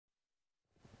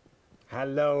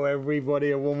Hello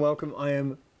everybody, a warm welcome. I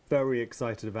am very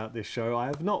excited about this show. I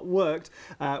have not worked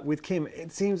with Kim.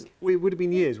 It seems it would have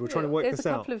been years. We're trying to work this out. It's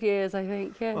a couple of years, I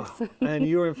think, yes. Oh, and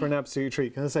you're in for an absolute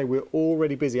treat. Can I say, we're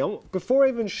already busy. Before I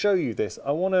even show you this,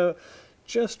 I want to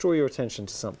just draw your attention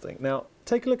to something. Now,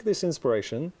 take a look at this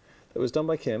inspiration that was done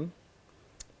by Kim.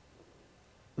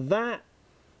 That,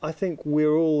 I think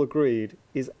we're all agreed,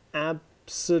 is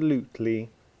absolutely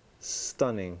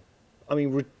stunning. I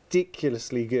mean,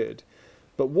 ridiculously good.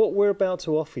 But what we're about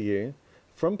to offer you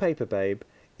from Paperbabe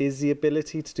is the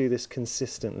ability to do this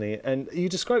consistently. And you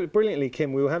described it brilliantly,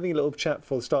 Kim. We were having a little chat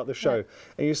before the start of the show,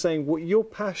 and you're saying what you're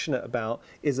passionate about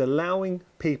is allowing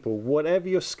people, whatever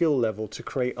your skill level, to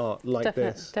create art like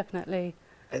this. Definitely.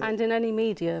 And in any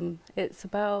medium, it's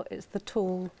the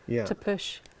tool to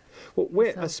push.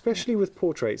 Well, especially with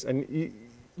portraits, and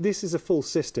this is a full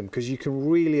system because you can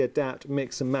really adapt,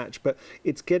 mix and match, but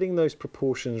it's getting those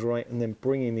proportions right and then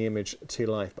bringing the image to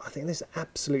life. But I think this is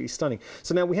absolutely stunning.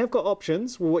 So now we have got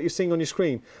options. Well, what you're seeing on your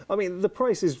screen, I mean, the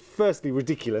price is firstly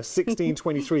ridiculous,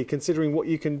 $16.23, considering what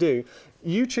you can do.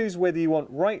 You choose whether you want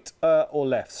right or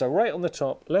left. So right on the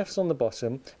top, left's on the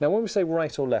bottom. Now, when we say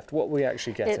right or left, what are we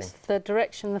actually getting? It's the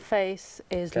direction the face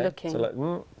is looking.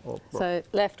 So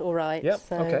left or right. Yep,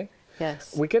 so, okay.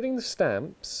 Yes. We're getting the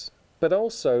stamps, but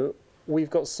also we've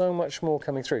got so much more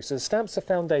coming through. So the stamps are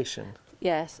foundation.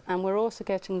 Yes, and we're also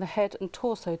getting the head and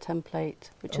torso template,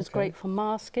 which is great for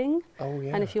masking. Oh,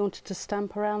 yeah. And if you wanted to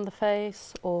stamp around the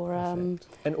face, or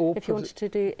if you wanted to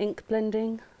do ink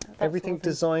blending. Everything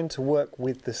designed to work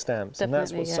with the stamps. Definitely, and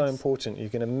that's what's so important. You're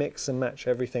going to mix and match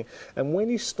everything. And when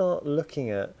you start looking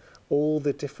at all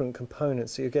the different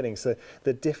components that you're getting, so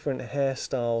the different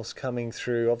hairstyles coming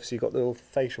through, obviously you've got the little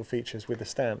facial features with the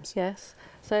stamps. Yes,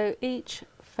 so each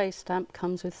face stamp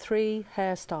comes with 3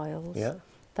 hairstyles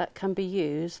that can be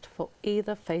used for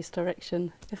either face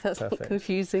direction, if that's not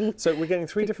confusing. So we're getting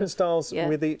 3 different styles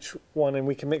with each one, and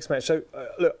we can mix and match. So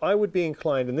look, I would be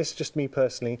inclined, and this is just me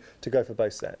personally, to go for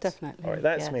both sets. Definitely. All right,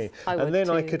 that's me. And then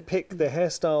I could pick the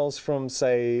hairstyles from,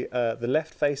 say, the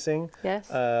left facing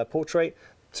portrait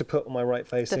to put on my right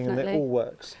facing, and it all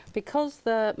works. Because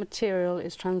the material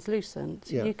is translucent,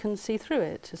 you can see through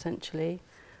it, essentially.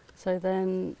 So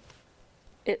then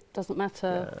it doesn't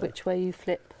matter which way you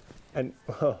flip. And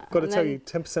got to tell you,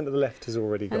 10% of the left is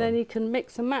already gone. And then you can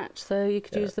mix and match. So you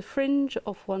could use the fringe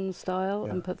of one style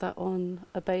and put that on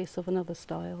a base of another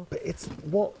style. But it's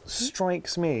what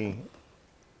strikes me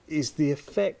is the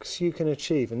effects you can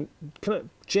achieve, and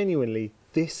genuinely,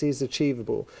 this is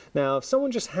achievable. Now, if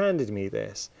someone just handed me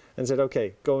this and said,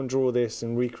 okay, go and draw this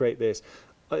and recreate this,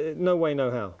 no way,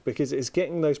 no how, because it's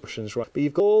getting those proportions right. But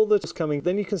you've got all the tools coming,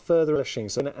 then you can further embellishing.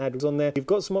 So I'm going to add on there. You've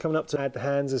got some more coming up to add the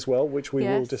hands as well, which we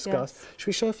will discuss. Yes. Should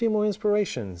we show a few more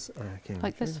inspirations?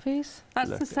 Like this piece?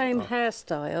 That's the same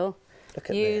hairstyle. Look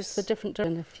at Use the different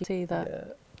direction if you see that.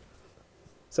 Yeah.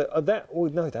 So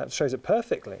that shows it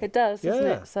perfectly. It does, doesn't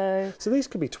it? So these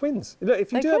could be twins. Look,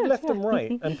 if you do have left and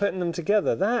right and putting them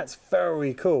together, that's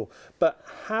very cool. But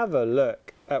have a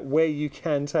look at where you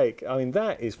can take. I mean,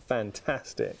 that is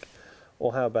fantastic.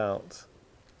 Or how about?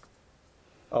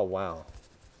 Oh wow,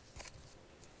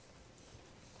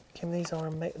 Kim, these are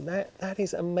amazing. That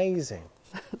is amazing.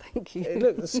 Thank you.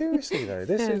 Look, seriously though,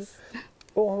 this is.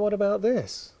 Or what about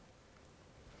this?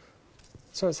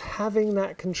 So it's having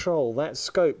that control, that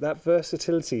scope, that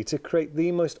versatility to create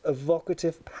the most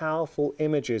evocative, powerful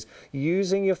images,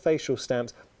 using your facial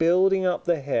stamps, building up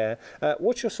the hair.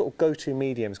 What's your sort of go-to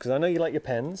mediums? Because I know you like your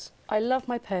pens. I love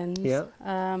my pens. Yeah.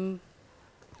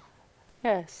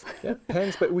 Yes. Yeah,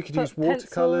 pens, but we could use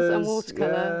watercolours. And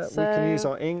watercolour. So we can use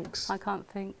our inks. I can't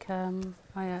think. Oh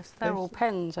yes, they're all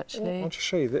pens actually. I'll just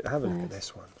show you. Have a look at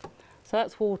this one. So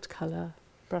that's watercolour,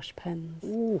 brush pens.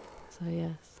 Ooh. So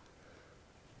yes.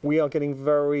 We are getting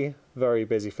very, very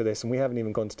busy for this, and we haven't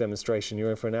even gone to demonstration. You're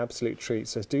in for an absolute treat,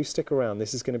 so do stick around.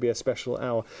 This is going to be a special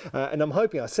hour. And I'm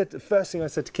hoping, the first thing I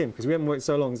said to Kim, because we haven't worked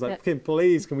so long, is like, Kim,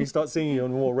 please, can we start seeing you on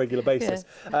a more regular basis?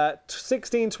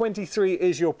 $16.23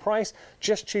 is your price.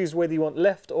 Just choose whether you want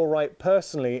left or right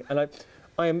personally. And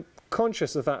I am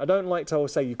conscious of that. I don't like to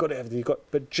always say you've got everything,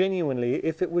 but genuinely,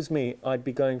 if it was me, I'd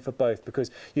be going for both,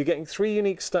 because you're getting 3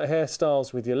 unique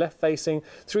hairstyles with your left facing,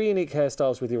 3 unique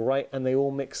hairstyles with your right, and they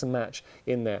all mix and match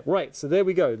in there. Right, so there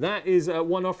we go. That is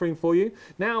one offering for you.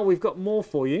 Now we've got more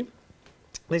for you.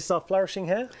 This is our flourishing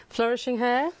hair. Flourishing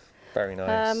hair. Very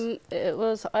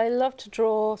nice. I love to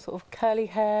draw sort of curly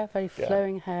hair, very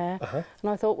flowing hair,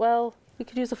 and I thought, well, we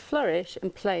could use a flourish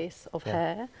in place of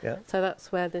hair. Yeah. So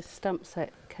that's where this stamp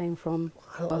set came from,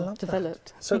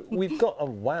 developed. So we've got a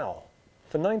wow.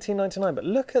 for $19.99. But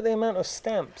look at the amount of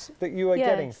stamps that you are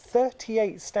getting.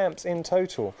 38 stamps in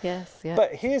total. Yes, yeah.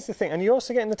 But here's the thing, and you're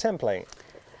also getting the template.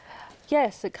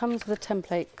 Yes, it comes with a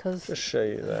template because Just show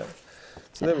you that.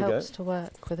 So it helps to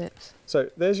work with it. So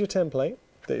there's your template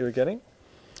that you were getting.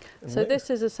 So this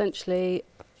is essentially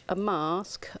a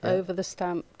mask over the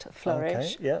stamped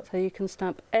flourish. Okay, So you can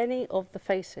stamp any of the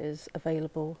faces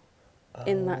available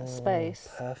in that space.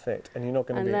 Perfect. And you're not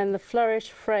going to And then the flourish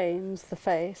frames the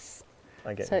face.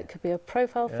 I get so it could be a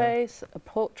profile face, a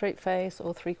portrait face,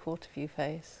 or three-quarter view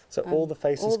face. So all the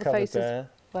faces covered there.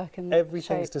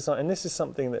 Everything's shape. designed, and this is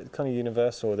something that's kind of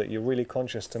universal, that you're really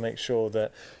conscious to make sure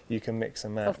that you can mix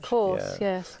and match. Of course,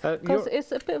 yes. Because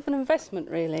it's a bit of an investment,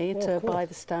 really, to buy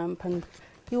the stamp, and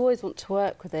you always want to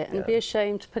work with it and be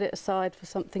ashamed to put it aside for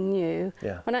something new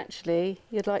when actually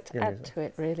you'd like to add to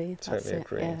it, really. Totally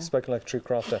agree. Yeah. Spoken like a true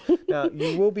crafter. Now,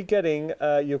 you will be getting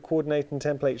your coordinating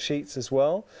template sheets as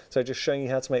well, so just showing you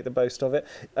how to make the most of it.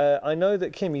 I know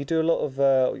that, Kim, you do a lot of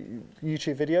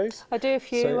YouTube videos. I do a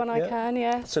few when I can,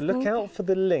 yes. So look out for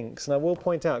the links, and I will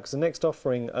point out, because the next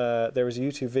offering, there is a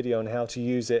YouTube video on how to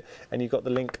use it, and you've got the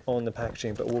link on the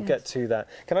packaging, but we'll get to that.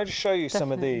 Can I just show you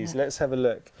some of these? Let's have a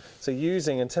look. So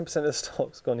using, and 10% of the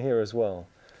stock's gone here as well.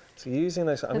 So using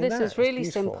those, I mean, this is really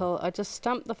simple. I just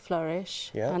stamped the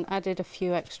flourish and added a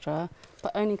few extra,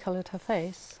 but only coloured her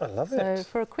face. I love it. So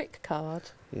for a quick card,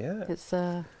 it's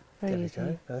very easy. There we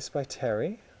go. Now this is by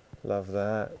Terry. Love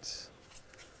that.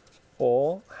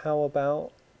 Or how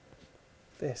about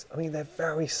this? I mean, they're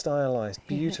very stylised,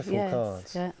 beautiful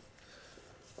cards. Yeah.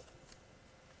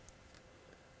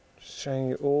 Showing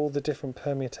you all the different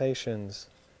permutations.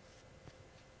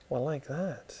 Well, I like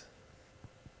that.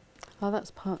 Oh,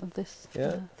 that's part of this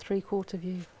three-quarter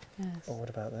view. Yes. Oh, what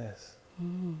about this?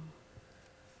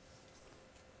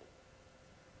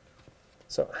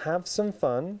 So have some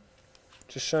fun,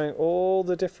 just showing all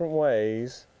the different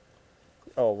ways.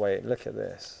 Oh wait, look at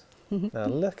this. Now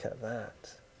look at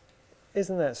that.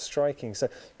 Isn't that striking? So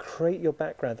create your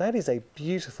background. That is a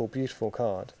beautiful, beautiful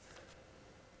card.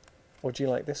 Or do you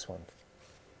like this one?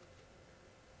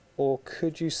 Or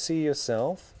could you see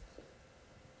yourself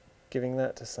giving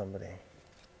that to somebody?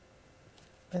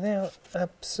 And they are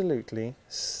absolutely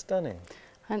stunning.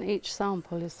 And each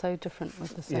sample is so different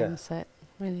with the same set.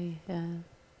 Really,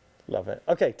 Love it.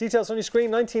 Okay, details on your screen.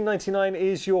 $19.99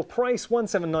 is your price.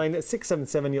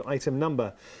 179677 your item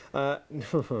number.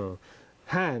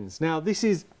 Hands. Now this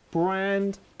is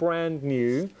brand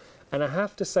new, and I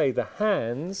have to say the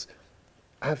hands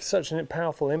have such a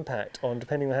powerful impact on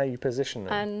depending on how you position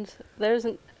them. And there's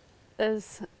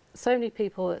so many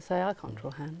people that say, I can't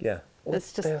draw hands. Yeah. Well,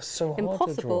 it's just they are so impossible.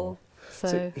 hard to draw.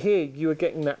 So here you are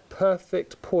getting that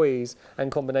perfect poise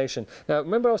and combination. Now,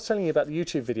 remember I was telling you about the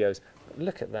YouTube videos?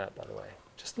 Look at that, by the way.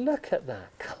 Just look at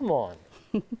that. Come on.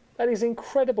 That is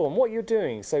incredible. And what you're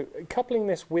doing, so coupling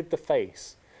this with the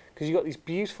face, because you've got these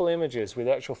beautiful images with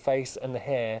the actual face and the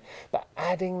hair, but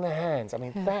adding the hands, I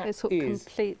mean, that it sort of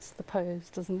completes the pose,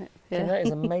 doesn't it? Yeah. And that is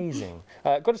amazing.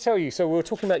 Got to tell you, so we were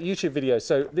talking about YouTube videos.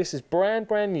 So this is brand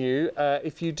new.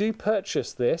 If you do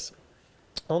purchase this,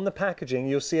 on the packaging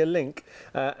you'll see a link,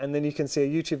 and then you can see a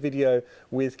YouTube video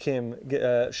with Kim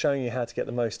showing you how to get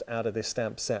the most out of this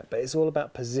stamp set. But it's all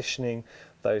about positioning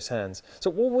those hands. So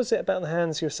what was it about the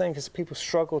hands you were saying? Because people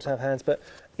struggle to have hands, but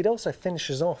it also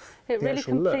finishes off it the really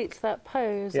actual completes look. that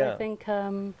pose. I think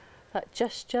that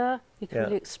gesture, you can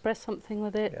really express something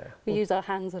with it. We use our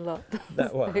hands a lot.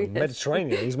 Well, I'm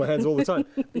Mediterranean, I use my hands all the time.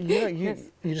 But you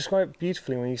describe it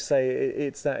beautifully when you say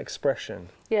it's that expression.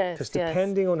 Yes, because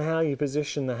depending on how you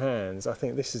position the hands, I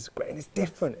think this is great. And it's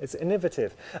different, it's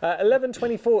innovative.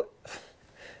 $11.24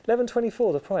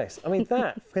 the price. I mean,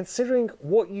 that, considering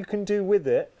what you can do with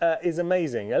it, is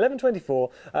amazing. $11.24,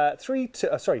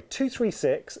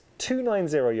 236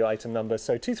 290 your item number.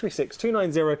 So 236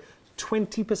 290.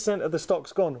 20% of the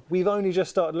stock's gone. We've only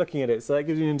just started looking at it, so that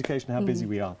gives you an indication of how busy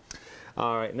we are.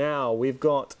 All right, now we've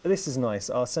got, this is nice,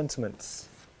 our sentiments.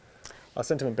 Our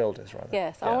sentiment builders, rather.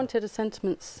 Yes, I wanted a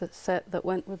sentiment set that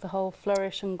went with the whole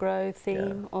flourish and grow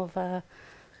theme of the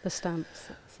stamps.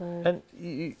 So. And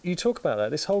you talk about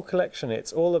that, this whole collection,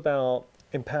 it's all about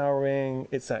empowering,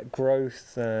 it's that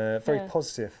growth, very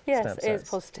positive stamp sets. Yes, it is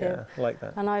positive. Yeah, I like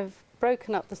that. And I've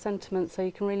broken up the sentiment so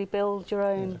you can really build your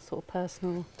own sort of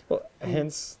personal. Well,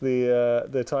 hence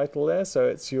the title there. So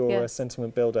it's your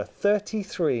sentiment builder.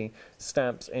 33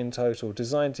 stamps in total,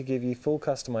 designed to give you full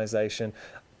customization.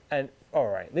 And all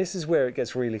right, this is where it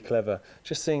gets really clever.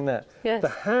 Just seeing that. Yes. The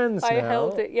hands now. I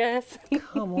held it. Yes.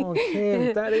 Come on,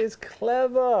 Kim, that is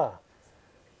clever.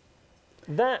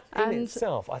 That in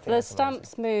itself, I think the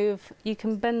stamps move. You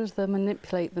can bend them,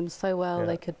 manipulate them so well.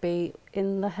 They could be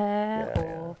in the hair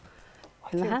or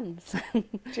in the hands.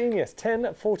 Genius.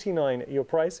 £10.49 your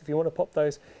price if you want to pop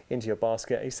those into your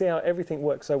basket. You see how everything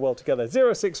works so well together.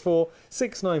 064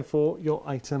 694 your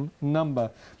item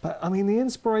number. But I mean, the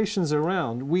inspirations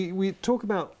around. We talk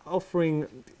about offering.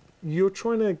 You're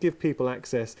trying to give people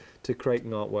access to creating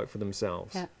artwork for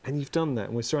themselves. And you've done that,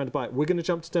 and we're surrounded by it. We're going to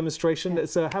jump to demonstration.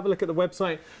 Let's have a look at the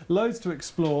website. Loads to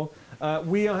explore.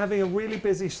 We are having a really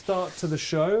busy start to the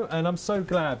show, and I'm so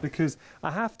glad, because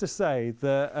I have to say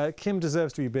that Kim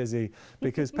deserves to be busy,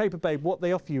 because Paperbabe, what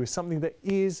they offer you is something that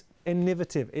is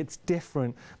innovative, it's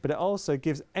different, but it also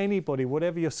gives anybody,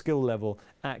 whatever your skill level,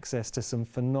 access to some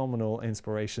phenomenal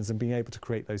inspirations and being able to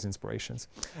create those inspirations.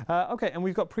 Okay, and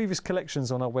we've got previous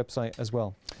collections on our website as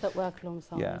well. That work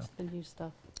alongside the new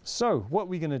stuff. So, what are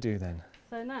we going to do then?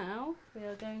 So now we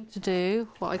are going to do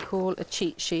what I call a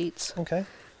cheat sheet. Okay.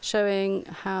 Showing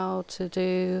how to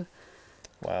do...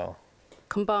 Wow.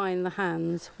 Combine the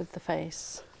hands with the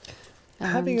face.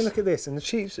 Having a look at this, and the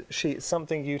cheat sheet is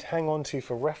something you'd hang on to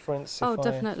for reference.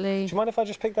 Definitely. Do you mind if I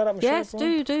just pick that up and yes, show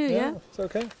it? Yeah, it's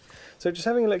okay. So just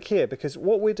having a look here, because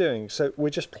what we're doing, so we're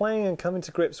just playing and coming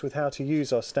to grips with how to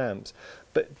use our stamps.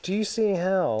 But do you see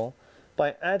how,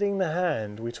 by adding the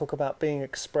hand, we talk about being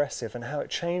expressive and how it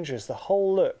changes the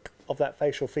whole look of that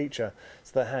facial feature?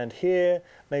 So the hand here,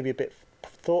 maybe a bit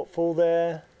thoughtful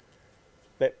there,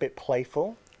 a bit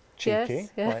playful. Cheeky,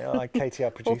 like Katie,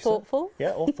 our producer. Or thoughtful.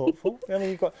 Yeah, or thoughtful. I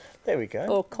mean, you've got, there we go.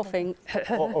 Or coughing.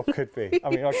 or could be. I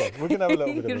mean, okay, we're going to have a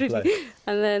little bit of a play.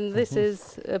 And then this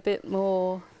is a bit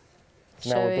more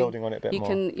showing. Now we're building on it a bit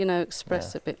more. You can,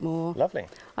 express a bit more. Lovely.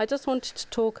 I just wanted to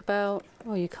talk about,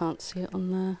 you can't see it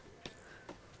on there.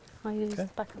 I use the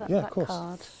back of that black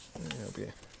card.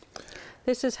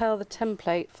 This is how the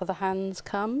template for the hands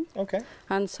come. Okay.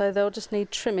 And so they'll just need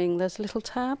trimming. There's a little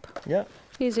tab. Yeah.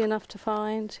 Easy enough to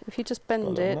find. If you just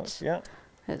bend it, it's, I'll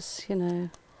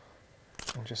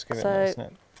just give it a nice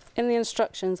snip. In the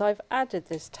instructions, I've added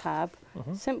this tab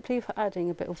simply for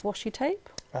adding a bit of washi tape.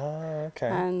 Okay.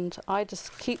 And I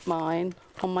just keep mine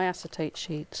on my acetate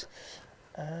sheet.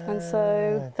 And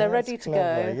so they're ready to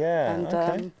go. Yeah, and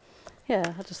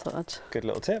I just thought I'd... Good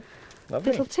little tip.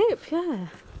 Lovely. Little tip, yeah.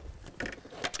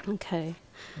 Okay.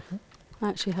 I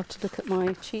actually have to look at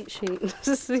my cheat sheet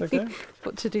to see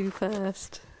what to do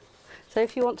first. So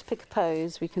if you want to pick a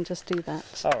pose, we can just do that.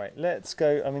 All right, let's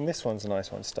go. I mean, this one's a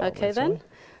nice one to start with. Okay then.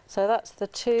 So that's the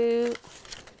two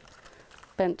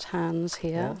bent hands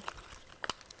here. Yeah.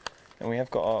 And we have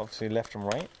got obviously left and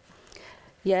right.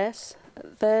 Yes,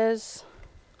 it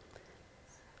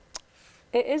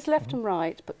is left and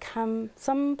right, but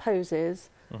some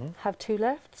poses have two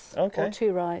lefts or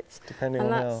two rights. Depending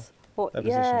on how... So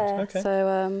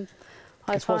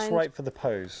it's what's right for the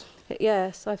pose.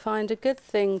 Yes, I find a good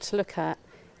thing to look at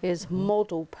is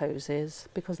model poses,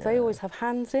 because they always have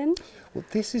hands in. Well,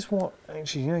 this is what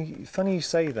actually, funny you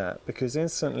say that, because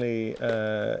instantly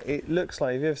it looks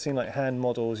like, have you ever seen like hand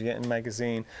models you get in a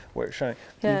magazine where it's showing?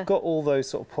 You've got all those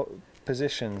sort of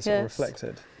positions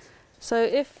reflected. So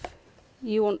if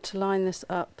you want to line this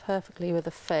up perfectly with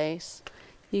a face,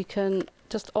 you can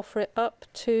just offer it up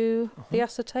to the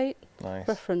acetate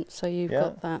reference, so you've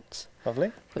got that.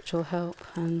 Lovely. Which will help.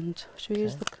 And should we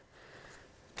use the...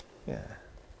 Yeah.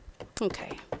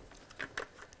 Okay. I'm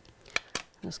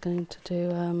just going to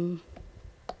do...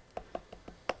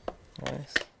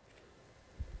 Nice.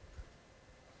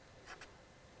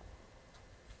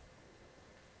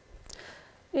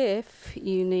 If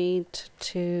you need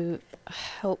to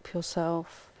help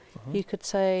yourself, you could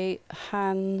say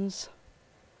hands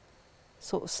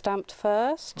sort of stamped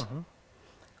first.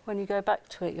 When you go back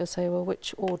to it, you'll say, well,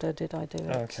 which order did I do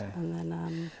it? Okay. And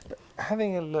then...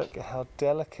 having a look at how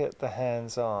delicate the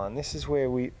hands are, and this is where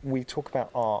we talk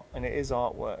about art, and it is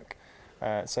artwork.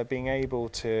 So being able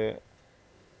to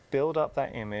build up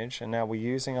that image, and now we're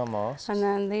using our masks. And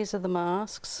then these are the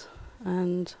masks,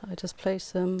 and I just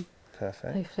place them.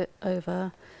 Perfect. They fit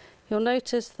over. You'll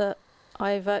notice that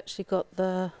I've actually got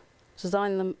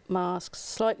designed the masks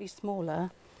slightly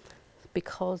smaller,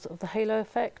 because of the halo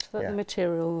effect that the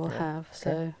material will have.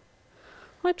 So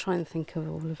I try and think of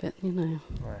all of it, Nice.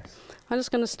 I'm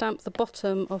just going to stamp the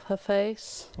bottom of her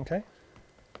face. Okay.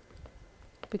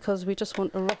 Because we just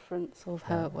want a reference of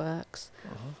how it works.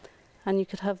 And you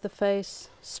could have the face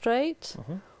straight,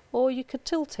 or you could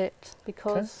tilt it,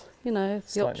 because, the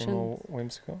Slightly option... more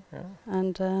whimsical,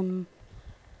 And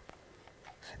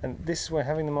And this is where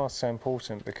having the mask is so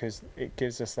important, because it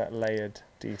gives us that layered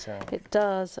detail. It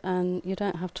does, and you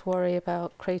don't have to worry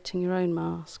about creating your own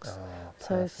masks. Oh,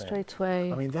 so straight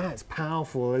away. I mean, that's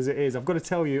powerful as it is. I've got to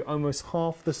tell you, almost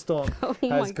half the stock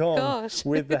has gone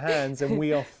with the hands, and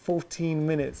we are 14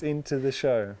 minutes into the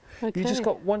show. Okay. You just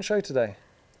got one show today.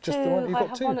 Just the one. You've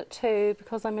got two. I have one at 2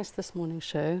 because I missed this morning's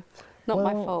show. Not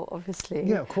my fault, obviously.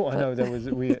 Yeah, of course. I know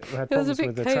we had problems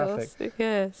with the traffic.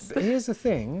 Yes. But here's the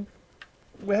thing.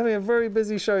 We're having a very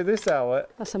busy show this hour.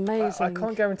 That's amazing. I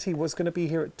can't guarantee what's going to be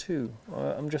here at 2.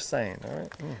 I'm just saying, all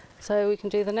right? So we can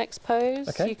do the next pose.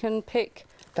 Okay. You can pick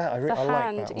the hand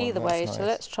like that either way. nice. So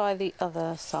let's try the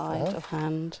other side of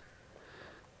hand.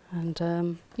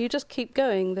 And you just keep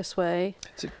going this way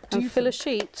and fill a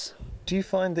sheet. Do you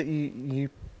find that you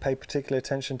pay particular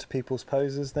attention to people's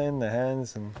poses then, their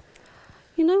hands? And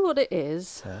you know what it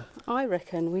is? Yeah. I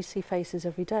reckon we see faces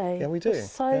every day. Yeah, we do. We're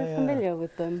so familiar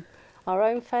with them. Our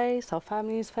own face, our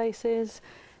family's faces.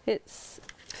 It's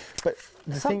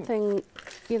something,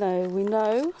 you know, we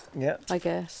know, I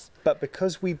guess. But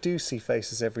because we do see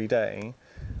faces every day,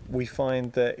 we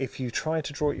find that if you try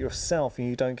to draw it yourself and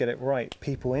you don't get it right,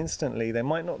 people instantly, they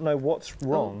might not know what's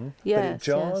wrong, but it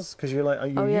jars, because you're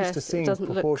like, you're used to seeing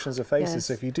proportions of faces,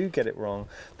 so if you do get it wrong,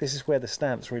 this is where the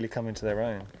stamps really come into their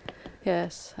own.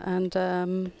 Yes,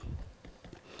 and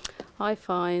I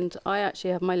find I actually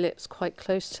have my lips quite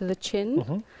close to the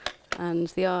chin and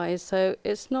the eyes, so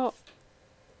it's not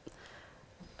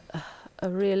a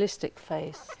realistic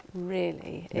face,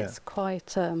 really. It's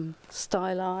quite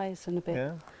stylized and a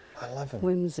bit I love them.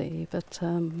 Whimsy, but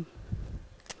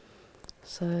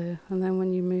so, and then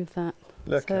when you move that,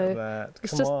 look at that!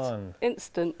 It's Come on, just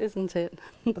instant, isn't it?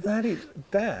 But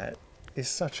that is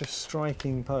such a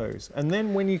striking pose. And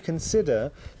then when you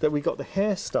consider that we got the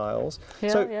hairstyles,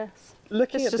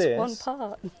 looking at this, just one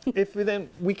part. if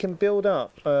we can build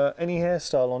up any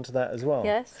hairstyle onto that as well.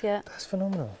 Yes, yeah. That's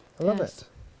phenomenal. I love it.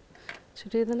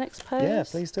 Should we do the next pose? Yeah,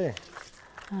 please do.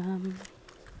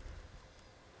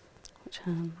 Which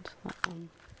hand? That one.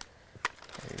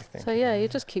 So yeah, you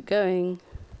just keep going.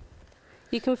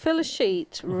 You can fill a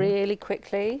sheet really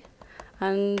quickly,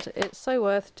 and it's so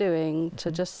worth doing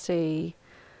to just see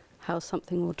how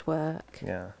something would work.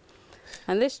 Yeah.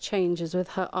 And this changes with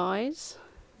her eyes,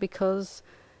 because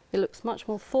it looks much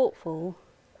more thoughtful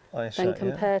than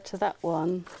compared to that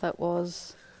one that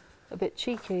was a bit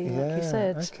cheeky, like you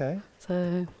said. Okay.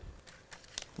 So.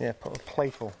 Yeah,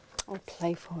 playful. Oh,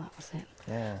 playful, that was it.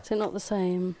 Yeah. Is it not the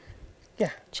same?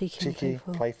 Yeah. Cheeky,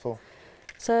 playful.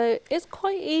 So it's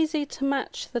quite easy to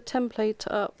match the template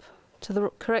up to the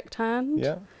correct hand.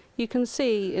 Yeah. You can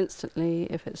see instantly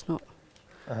if it's not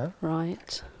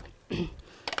right.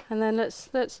 And then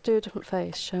let's do a different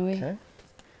face, shall we? Okay.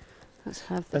 Let's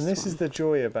have this. And this is the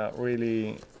joy about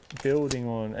really building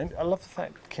on, and I love the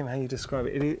fact, Kim, how you describe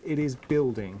it. It is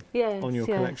building on your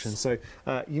collection. So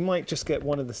you might just get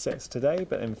one of the sets today,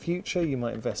 but in future you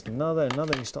might invest in another,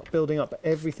 and you start building up. But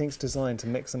everything's designed to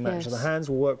mix and match. So the hands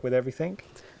will work with everything.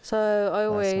 So I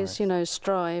always, you know,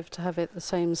 strive to have it the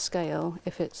same scale.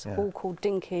 If it's all called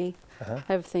dinky,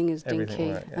 everything is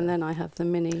dinky, and then I have the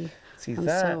mini. See, and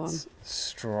that's so on.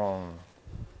 Strong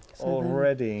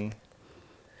already.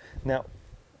 Now,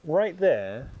 right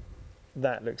there,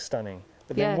 that looks stunning.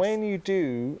 But then when you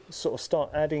do sort of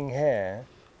start adding hair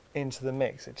into the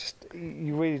mix, it just,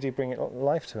 you really do bring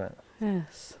life to it.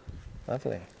 Yes.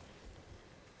 Lovely.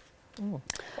 Ooh.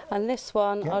 And this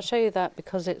one, I'll show you that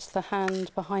because it's the hand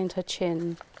behind her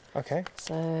chin. Okay.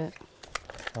 So.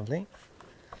 Lovely.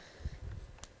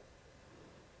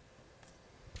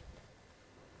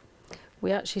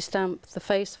 We actually stamp the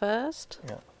face first.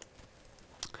 Yeah.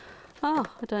 Oh,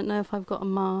 I don't know if I've got a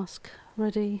mask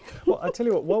ready. Well, I tell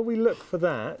you what, while we look for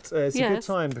that, it's a good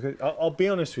time, because I'll be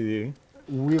honest with you,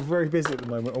 we're very busy at the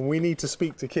moment and we need to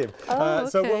speak to Kim.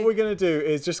 So what we're going to do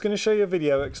is just going to show you a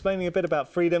video explaining a bit about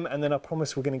freedom, and then I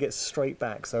promise we're going to get straight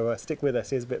back. So stick with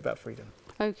us. Here's a bit about freedom.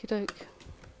 Okie doke.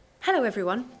 Hello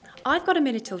everyone. I've got a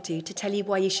minute or two to tell you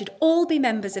why you should all be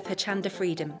members of Hochanda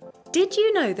Freedom. Did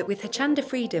you know that with Hochanda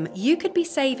Freedom you could be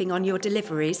saving on your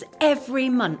deliveries every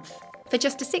month? For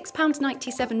just a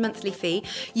 £6.97 monthly fee,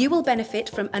 you will benefit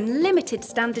from unlimited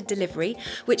standard delivery,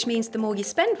 which means the more you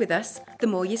spend with us, the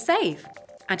more you save.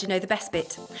 And you know the best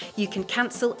bit? You can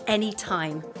cancel any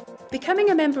time. Becoming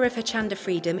a member of Hochanda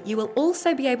Freedom, you will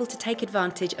also be able to take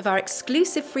advantage of our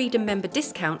exclusive Freedom member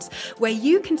discounts, where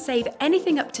you can save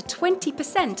anything up to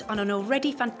 20% on an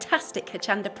already fantastic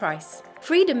Hochanda price.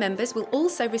 Freedom members will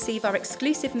also receive our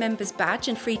exclusive members badge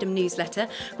and Freedom newsletter,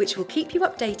 which will keep you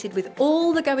updated with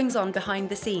all the goings-on behind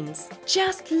the scenes.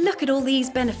 Just look at all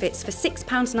these benefits for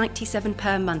 £6.97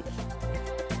 per month.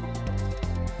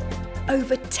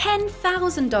 Over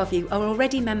 10,000 of you are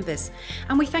already members,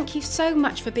 and we thank you so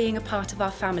much for being a part of our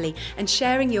family and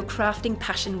sharing your crafting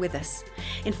passion with us.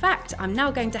 In fact, I'm now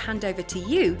going to hand over to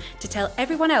you to tell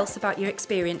everyone else about your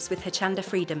experience with Hochanda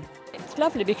Freedom. It's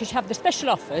lovely because you have the special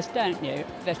offers, don't you,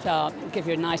 that give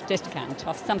you a nice discount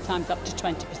off, sometimes up to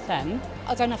 20%.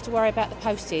 I don't have to worry about the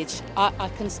postage. I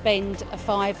can spend a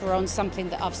 £5 on something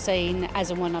that I've seen as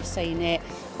and when I've seen it,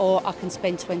 or I can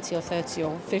spend 20 or 30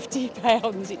 or 50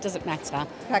 pounds, it doesn't matter.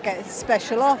 I get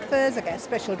special offers, I get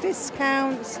special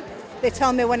discounts, they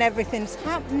tell me when everything's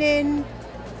happening,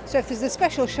 so if there's a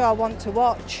special show I want to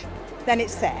watch, then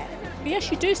it's there.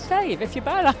 Yes, you do save. If you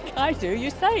buy like I do,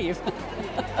 you save.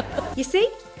 You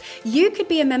see? You could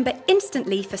be a member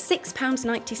instantly for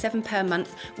 £6.97 per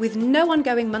month with no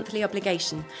ongoing monthly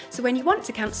obligation. So when you want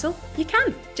to cancel, you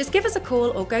can. Just give us a call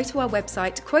or go to our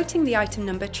website quoting the item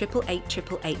number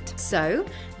 88888. So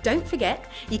don't forget,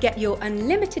 you get your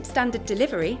unlimited standard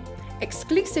delivery,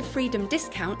 exclusive freedom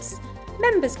discounts,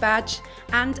 members badge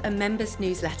and a members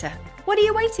newsletter. What are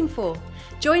you waiting for?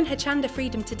 Join Hochanda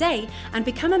Freedom today and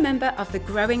become a member of the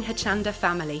growing Hochanda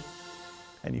family.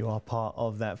 And you are part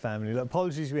of that family. Look,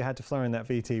 apologies we had to flare in that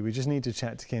VT. We just need to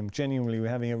chat to Kim. Genuinely, we're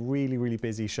having a really, really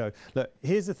busy show. Look,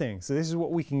 here's the thing. So this is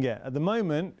what we can get. At the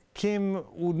moment, Kim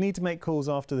will need to make calls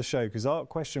after the show because our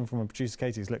question from our producer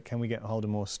Katie is, look, can we get hold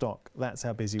of more stock? That's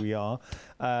how busy we are.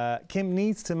 Kim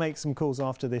needs to make some calls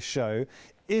after this show.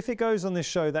 If it goes on this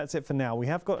show, that's it for now. We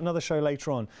have got another show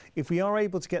later on. If we are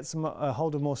able to get some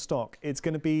hold of more stock, it's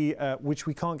going to be, which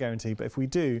we can't guarantee, but if we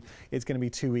do, it's going to be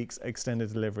 2 weeks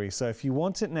extended delivery. So if you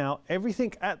want it now,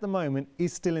 everything at the moment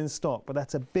is still in stock, but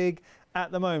that's a big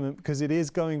at the moment because it is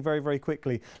going very, very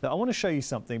quickly. Now, I want to show you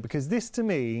something because this to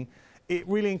me, it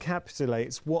really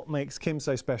encapsulates what makes Kim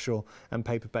so special and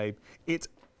Paperbabe. It's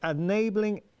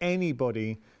enabling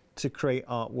anybody to create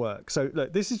artwork. So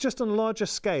look, this is just on a larger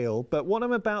scale, but what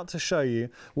I'm about to show you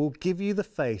will give you the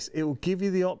face, it will give you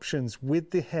the options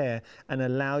with the hair and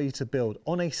allow you to build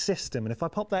on a system. And if I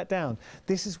pop that down,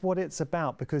 this is what it's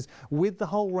about, because with the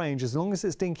whole range, as long as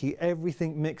it's dinky,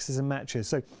 everything mixes and matches.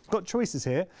 So got choices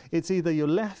here. It's either your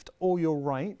left or your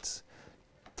right.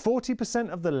 40%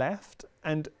 of the left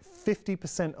and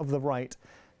 50% of the right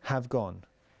have gone.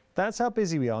 That's how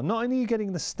busy we are. Not only are you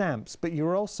getting the stamps, but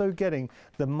you're also getting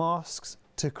the masks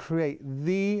to create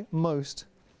the most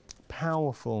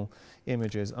powerful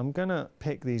images. I'm going to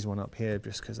pick these one up here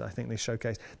just because I think they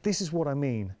showcase. This is what I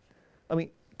mean. I mean,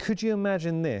 could you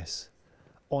imagine this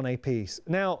on a piece?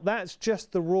 Now, that's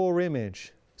just the raw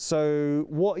image. So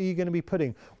what are you going to be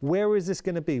putting? Where is this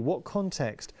going to be? What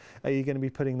context are you going to be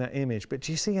putting that image? But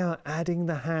do you see how adding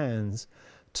the hands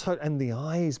and the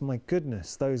eyes, my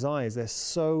goodness, those eyes, they're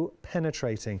so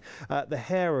penetrating. The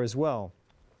hair as well,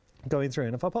 going through.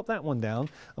 And if I pop that one down,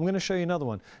 I'm going to show you another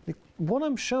one. What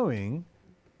I'm showing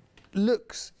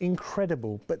looks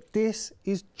incredible, but this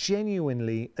is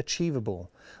genuinely achievable.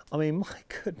 I mean, my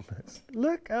goodness,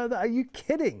 look, are you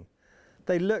kidding?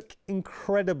 They look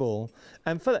incredible.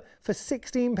 And for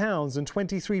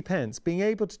 £16.23, being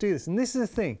able to do this, and this is the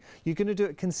thing, you're going to do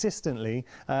it consistently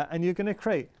and you're going to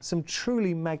create some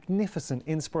truly magnificent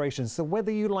inspirations. So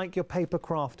whether you like your paper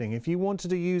crafting, if you wanted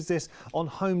to use this on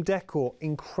home decor,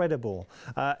 incredible.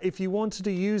 If you wanted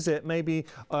to use it maybe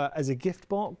as a gift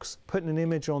box, putting an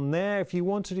image on there, if you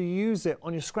wanted to use it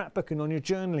on your scrapbooking, on your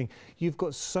journaling, you've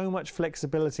got so much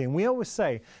flexibility. And we always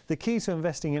say the key to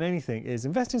investing in anything is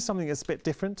invest in something that's a bit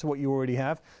different to what you already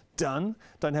have. Don't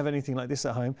have anything like this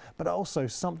at home, but also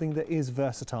something that is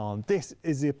versatile. And this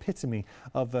is the epitome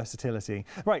of versatility.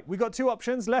 Right, we've got two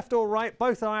options, left or right.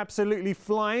 Both are absolutely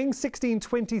flying.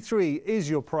 $16.23 is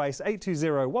your price.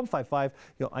 820155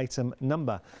 your item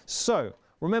number. So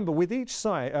remember, with each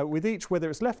side, whether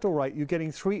it's left or right, you're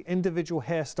getting 3 individual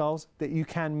hairstyles that you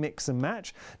can mix and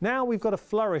match. Now we've got a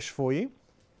flourish for you.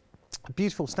 A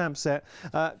beautiful stamp set.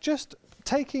 Just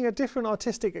taking a different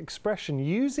artistic expression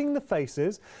using the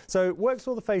faces. So it works with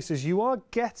all the faces. You are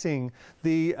getting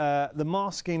the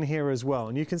mask in here as well,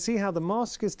 and you can see how the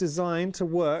mask is designed to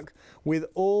work with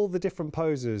all the different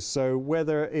poses. So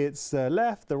whether it's the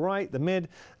left, the right, the mid,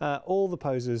 all the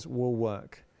poses will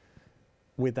work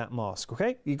with that mask.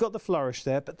 Okay, you got the flourish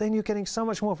there, but then you're getting so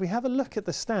much more. If we have a look at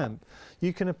the stamp,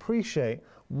 you can appreciate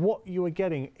what you are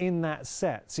getting in that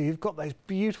set. So you've got those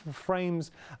beautiful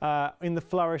frames in the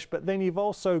flourish, but then you've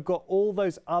also got all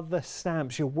those other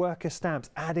stamps, your worker stamps,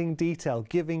 adding detail,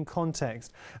 giving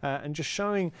context, and just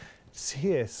showing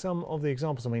here some of the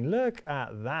examples. I mean, look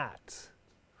at that.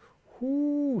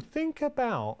 Ooh, think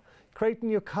about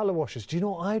creating your colour washes. Do you know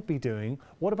what I'd be doing?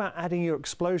 What about adding your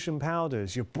explosion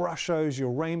powders, your brushos, your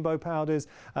rainbow powders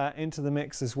into the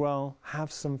mix as well?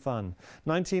 Have some fun.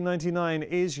 $19.99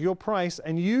 is your price,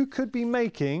 and you could be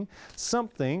making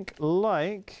something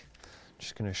like,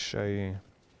 just going to show you.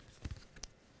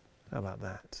 How about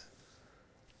that?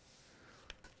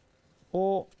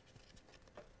 Or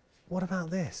what about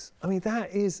this? I mean,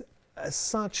 that is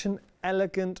such an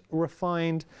elegant,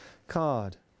 refined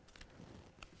card.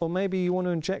 Or maybe you want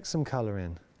to inject some colour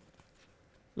in.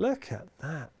 Look at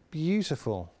that,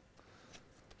 beautiful.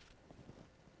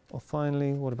 Or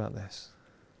finally, what about this?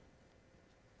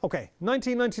 Okay,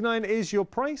 $19.99 is your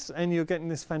price, and you're getting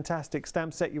this fantastic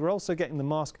stamp set. You're also getting the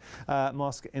mask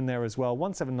in there as well.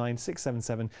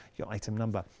 179677, your item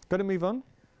number. Got to move on.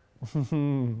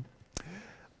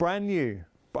 Brand new.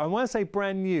 But I want to say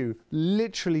brand new,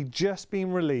 literally just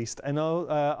been released, and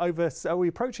are we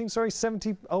approaching, sorry,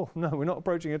 70? Oh no, we're not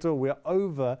approaching at all. We're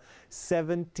over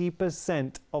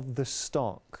 70% of the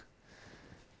stock.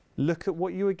 Look at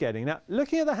what you were getting. Now,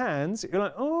 looking at the hands, you're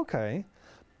like, oh, okay.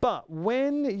 But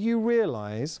when you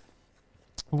realise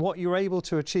what you're able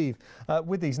to achieve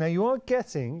with these, now you are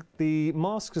getting the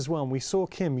mask as well, and we saw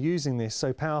Kim using this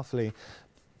so powerfully.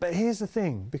 But here's the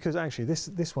thing, because actually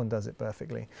this one does it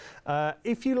perfectly.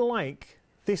 If you like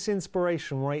this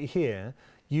inspiration right here,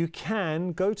 you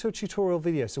can go to a tutorial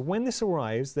video. So when this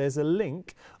arrives, there's a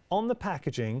link on the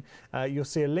packaging. You'll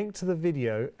see a link to the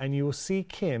video, and you will see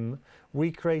Kim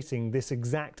recreating this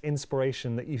exact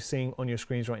inspiration that you're seeing on your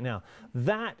screens right now.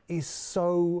 That is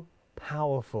so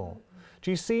powerful.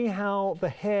 Do you see how the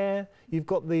hair, you've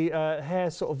got the hair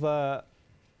sort of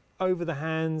over the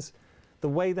hands, the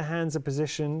way the hands are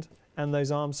positioned, and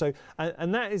those arms. So,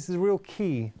 and that is the real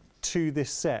key to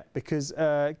this set, because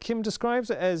Kim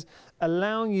describes it as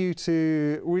allowing you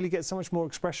to really get so much more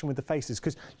expression with the faces,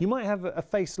 because you might have a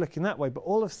face looking that way, but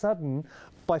all of a sudden,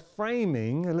 by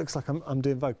framing, it looks like I'm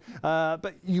doing Vogue,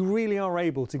 but you really are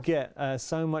able to get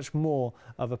so much more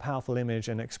of a powerful image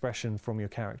and expression from your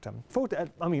character.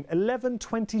 I mean,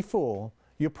 $11.24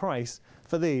 your price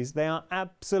for these. They are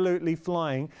absolutely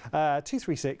flying.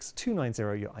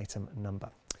 236290, your item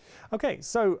number. Okay,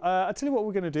 so I'll tell you what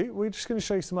we're going to do. We're just going to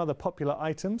show you some other popular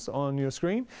items on your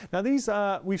screen. Now these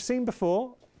we've seen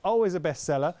before, always a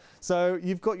bestseller. So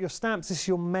you've got your stamps, this is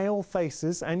your male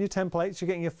faces and your templates. You're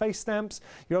getting your face stamps,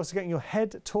 you're also getting your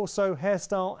head, torso,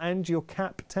 hairstyle and your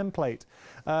cap template.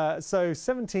 So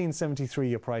 $17.73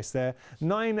 your price there,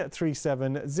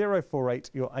 $937,048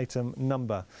 your item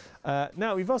number.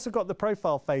 Now we've also got the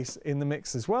profile face in the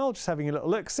mix as well, just having a little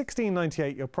look.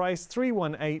 $16.98 your price,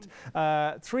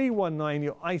 $318,319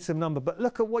 your item number. But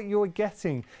look at what you're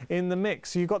getting in the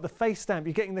mix. So you've got the face stamp,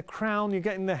 you're getting the crown, you're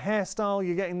getting the hairstyle,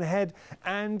 you're getting the head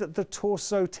and the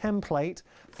torso template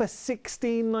for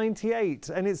 $16.98,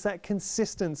 and it's that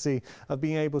consistency of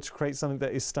being able to create something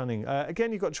that is stunning.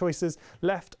 Again, you've got choices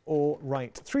left or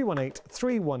right.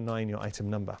 318-319 your item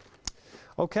number.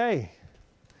 Okay.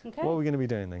 What are we going to be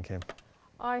doing then, Kim?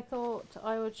 I thought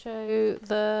I would show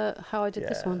how I did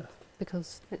this one,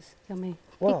 because it's yummy.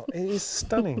 Well, it is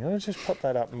stunning. I'll just pop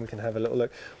that up and we can have a little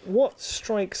look. What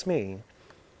strikes me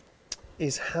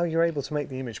is how you're able to make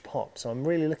the image pop. So I'm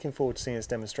really looking forward to seeing this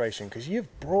demonstration, because you've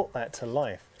brought that to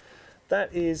life.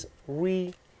 That is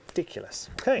ridiculous.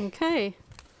 Okay. Okay.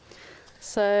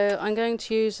 So I'm going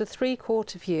to use a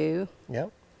 3/4 view. Yeah.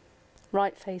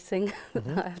 Right facing.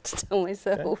 I have to tell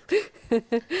myself.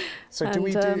 Okay. So do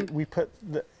we put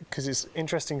because it's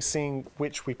interesting seeing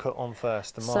which we put on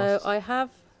first, the masks. So I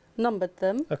have numbered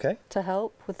them to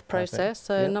help with the process.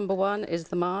 So number 1 is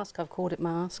the mask. I've called it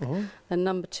mask. Then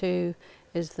number 2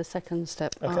 is the second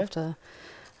step after.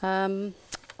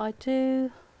 I do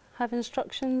have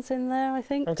instructions in there, I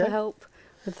think, to help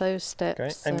with those steps. Okay.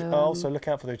 So, and also look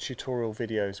out for the tutorial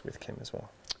videos with Kim as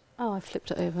well. Oh, I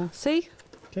flipped it over. See?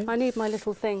 Okay. I need my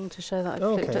little thing to show that I've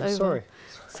flipped it over. Sorry.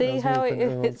 See how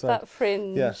it's that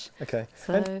fringe? Yeah, okay.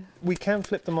 So and we can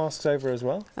flip the masks over as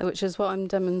well. Which is what I'm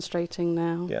demonstrating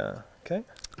now. Yeah, okay.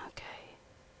 Okay.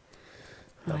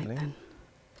 Lovely. Right then.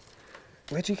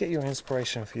 Where do you get your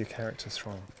inspiration for your characters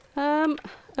from?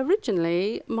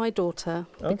 Originally, my daughter,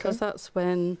 because that's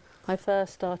when I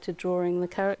first started drawing the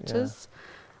characters,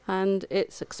 and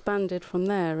it's expanded from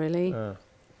there, really.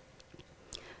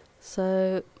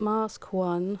 So, mask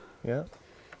 1. Yeah.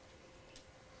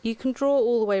 You can draw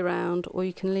all the way round, or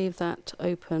you can leave that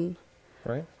open.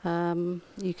 Right.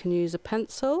 You can use a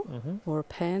pencil or a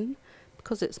pen.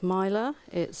 Because it's mylar,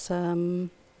 it's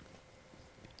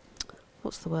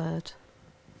what's the word?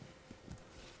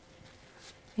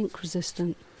 Ink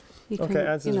resistant. You can,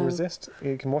 adds as resist.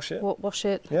 You can wash it. Wash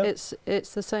it. Yeah.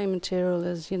 It's the same material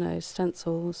as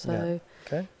stencils, so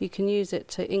you can use it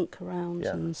to ink around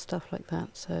and stuff like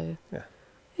that. So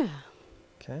yeah.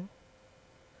 Okay.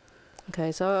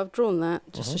 Okay, so I've drawn that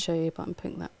just to show you, but I'm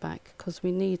putting that back because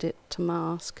we need it to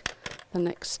mask the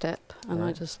next step, and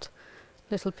I just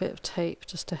little bit of tape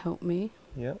just to help me.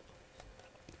 Yep.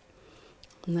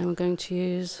 And then we're going to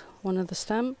use one of the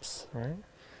stamps. Right.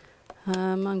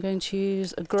 I'm going to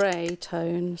use a grey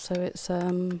tone, so it's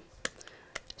a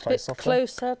bit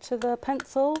closer to the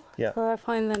pencil. Yeah. So I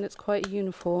find then it's quite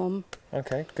uniform.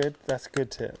 Okay, good. That's a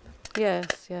good tip.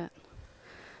 Yes, yeah.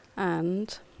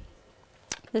 And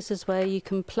this is where you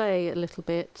can play a little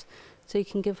bit. So you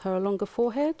can give her a longer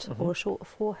forehead or a shorter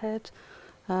forehead.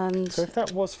 And so if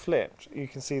that was flipped, you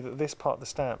can see that this part of the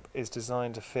stamp is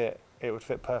designed to fit. It would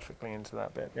fit perfectly into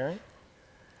that bit, right?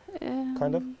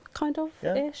 Kind of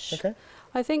ish. Okay.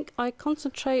 I think I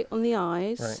concentrate on the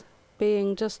eyes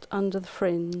being just under the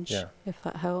fringe, if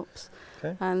that helps.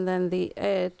 Okay. And then the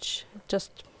edge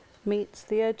just meets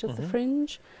the edge of the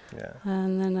fringe. Yeah.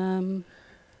 And then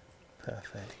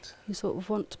perfect. You sort of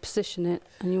want to position it,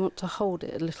 and you want to hold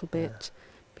it a little bit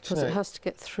because it has to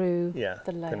get through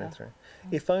the layer.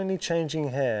 If only changing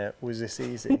hair was this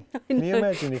easy. Can you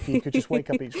imagine if you could just wake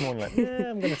up each morning like,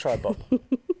 I'm going to try Bob.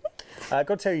 I've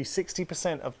got to tell you,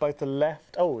 60% of both the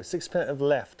left, 60% of the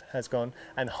left has gone,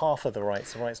 and half of the right,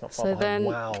 so the right's not far behind. Then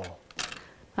wow.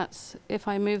 That's, if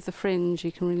I move the fringe,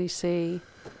 you can really see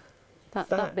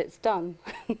that bit's done.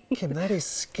 Kim, that is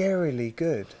scarily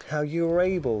good, how you were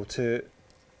able to,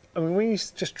 I mean, when you're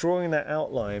just drawing that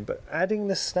outline, but adding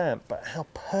the stamp, but how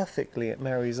perfectly it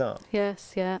marries up.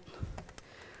 Yes, yeah.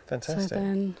 Fantastic. So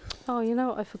then, you know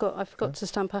what, I forgot to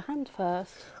stamp her hand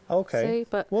first. Okay. See,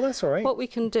 but well, that's all right. What we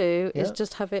can do is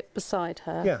just have it beside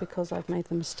her because I've made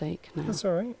the mistake now. That's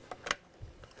all right.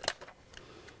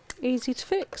 Easy to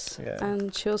fix,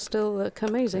 and she'll still look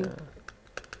amazing. Yeah.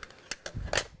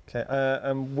 Okay,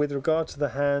 and with regard to the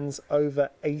hands, over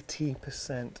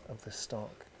 80% of the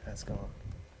stock has gone.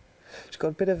 She's got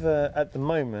a bit of a, at the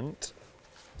moment,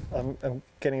 I'm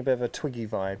getting a bit of a Twiggy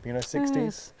vibe, 60s?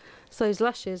 Yes. It's those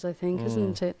lashes, I think,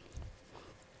 isn't it?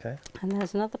 Okay. And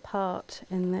there's another part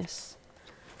in this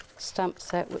stamp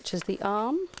set, which is the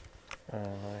arm. Oh,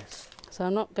 nice. So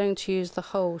I'm not going to use the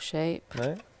whole shape.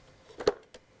 No?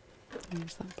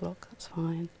 Use that block, that's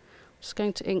fine. I'm just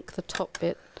going to ink the top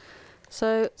bit.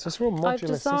 So it's a real modular I've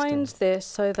designed this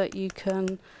so that you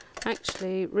can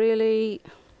actually really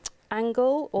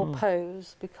angle or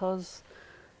pose, because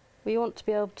we want to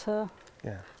be able to...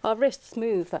 Our wrists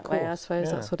move that way, I suppose,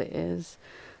 that's what it is.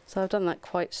 So I've done that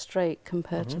quite straight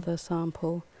compared to the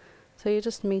sample. So you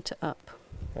just meet it up.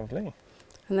 Lovely.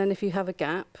 And then if you have a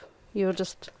gap, you'll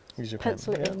just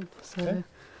pencil it in. So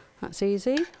that's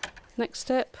easy. Next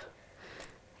step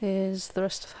is the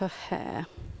rest of her hair.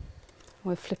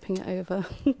 We're flipping it over.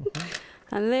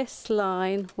 And this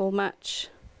line will match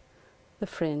the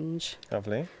fringe.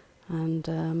 Lovely.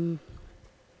 And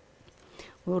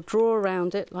we'll draw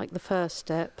around it like the first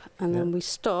step, and then we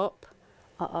stop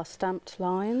at our stamped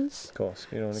lines. Of course,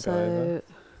 you don't want to go over.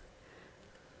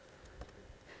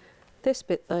 This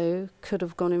bit though could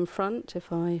have gone in front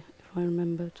if I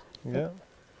remembered. Yeah.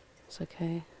 It's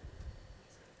okay.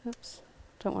 Oops.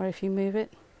 Don't worry if you move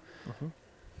it.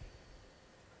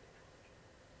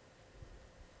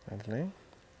 Lovely.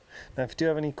 Now, if you do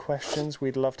have any questions,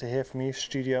 we'd love to hear from you.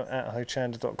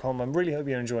 studio@hochanda.com. I really hope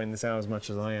you're enjoying this hour as much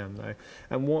as I am, though.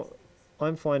 And what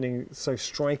I'm finding so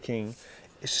striking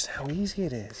is just how easy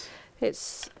it is.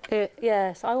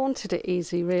 Yes, I wanted it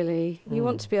easy, really. You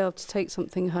want to be able to take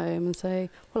something home and say,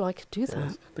 well, I could do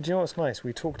that. But you know what's nice?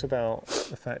 We talked about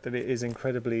the fact that it is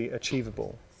incredibly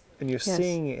achievable. And you're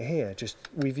seeing it here.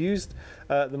 We've used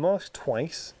the mask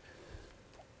twice,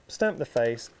 stamped the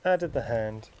face, added the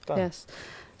hand, done. Yes.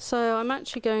 So I'm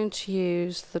actually going to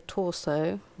use the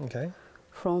torso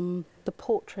from the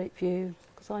portrait view,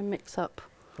 because I mix up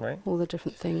all the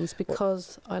different things,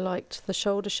 because I liked the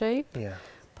shoulder shape. Yeah.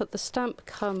 But the stamp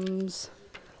comes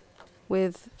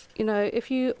with,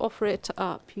 if you offer it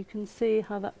up, you can see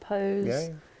how that pose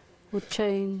would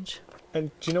change. And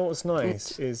do you know what's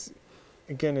nice is,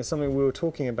 again, it's something we were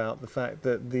talking about, the fact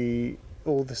that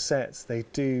all the sets, they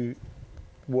do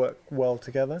work well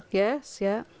together. Yes,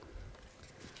 yeah.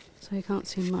 So you can't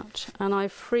see much. And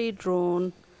I've free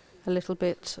drawn a little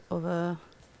bit of a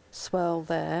swell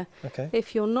there. Okay.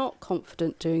 If you're not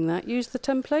confident doing that, use the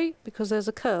template, because there's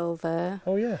a curl there.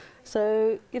 Oh, yeah.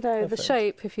 So, the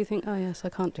shape, if you think, oh, yes, I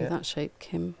can't do that shape,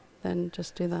 Kim, then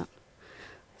just do that.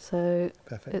 So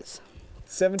it's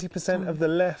 70% of the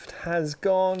left has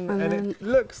gone, and it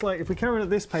looks like if we carry on at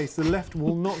this pace, the left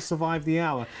will not survive the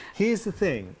hour. Here's the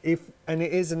thing, and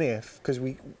it is an if, because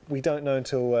we don't know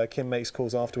until Kim makes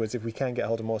calls afterwards if we can get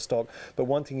hold of more stock. But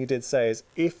one thing you did say is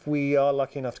if we are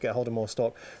lucky enough to get hold of more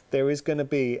stock, there is going to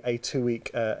be a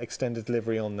 2-week extended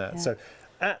delivery on that. Yeah. So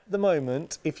at the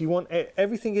moment, if you want,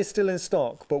 everything is still in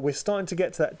stock, but we're starting to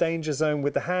get to that danger zone.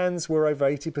 With the hands, we're over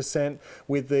 80%.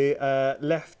 With the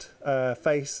left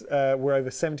face, we're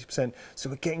over 70%. So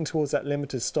we're getting towards that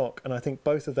limited stock, and I think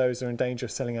both of those are in danger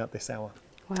of selling out this hour.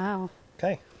 Wow.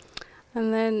 Okay.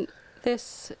 And then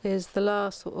this is the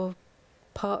last sort of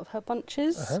part of her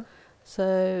bunches.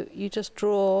 So you just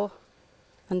draw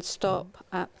and stop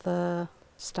at the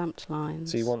stamped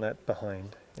lines. So you want that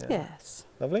behind? Yeah. Yes.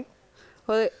 Lovely.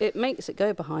 Well, it makes it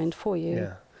go behind for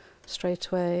you straight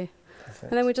away.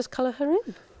 Perfect. And then we just colour her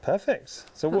in. Perfect.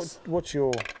 So what's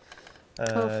your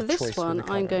well, for this one,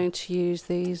 I'm going to use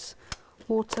these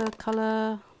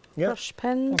watercolour brush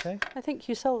pens. Okay. I think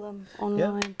you sell them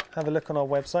online. Yeah. Have a look on our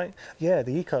website. Yeah,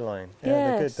 the Eco line. Yeah,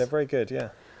 they're good. They're very good, yeah.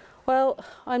 Well,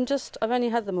 I've only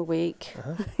had them a week,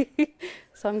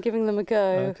 so I'm giving them a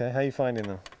go. Okay, how are you finding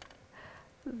them?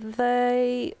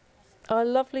 They are a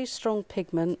lovely, strong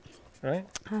pigment. Right.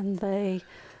 And they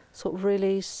sort of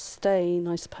really stain,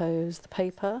 I suppose, the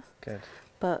paper. Good.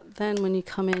 But then when you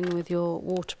come in with your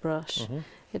water brush,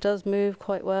 it does move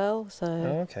quite well. So.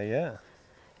 Oh, okay, yeah.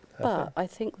 But I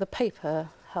think the paper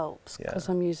helps because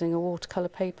I'm using a watercolour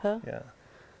paper. Yeah.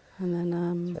 And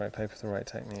then. It's the right paper, the right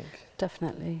technique.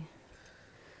 Definitely.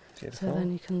 Beautiful. So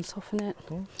then you can soften it.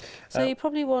 So you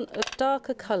probably want a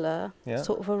darker colour,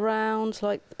 sort of around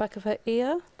like the back of her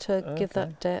ear to give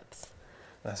that depth.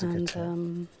 That's a good tip.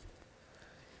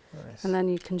 Nice. And then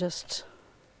you can just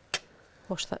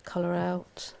wash that colour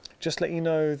out. Just let you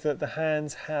know that the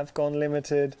hands have gone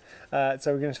limited, so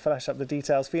we're going to flash up the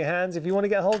details for your hands. If you want to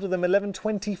get hold of them,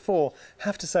 11.24.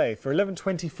 Have to say, for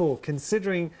 11.24,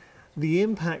 considering the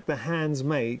impact the hands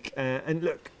make, and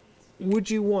look,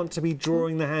 would you want to be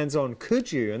drawing the hands on?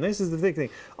 Could you? And this is the big thing.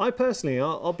 I personally,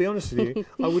 I'll be honest with you,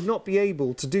 I would not be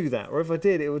able to do that. Or if I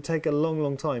did, it would take a long,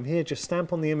 long time. Here, just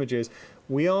stamp on the images.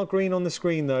 We are green on the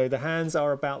screen, though. The hands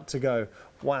are about to go.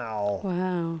 Wow.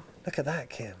 Wow. Look at that,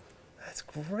 Kim. That's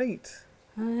great.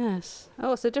 Oh, yes.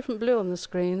 Oh, it's a different blue on the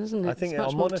screen, isn't it? I think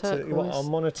our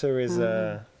monitor is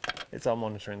it's our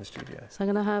monitor in the studio. So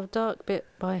I'm going to have a dark bit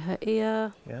by her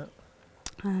ear. Yeah.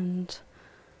 And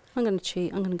I'm going to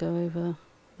cheat. I'm going to go over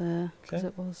there because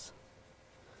it was.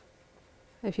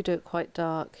 If you do it quite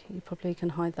dark, you probably can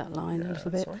hide that line a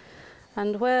little bit. Right.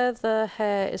 And where the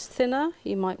hair is thinner,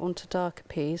 you might want a darker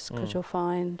piece because you'll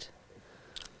find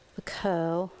the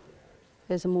curl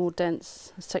is a more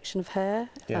dense section of hair,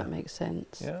 if that makes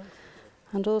sense. Yeah.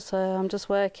 And also, I'm just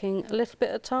working a little bit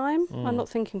at a time. I'm not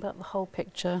thinking about the whole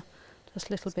picture, just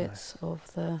little bits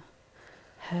of the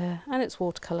hair. And it's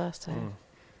watercolour, so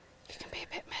you can be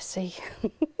a bit messy.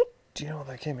 Do you know what,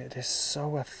 though, Kim? It is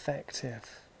so effective.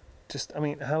 Just, I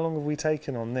mean, how long have we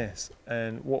taken on this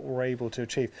and what we're able to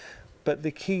achieve? But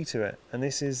the key to it, and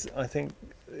this is, I think,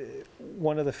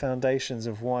 one of the foundations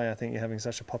of why I think you're having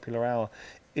such a popular hour,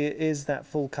 it is that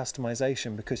full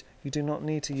customization, because you do not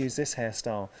need to use this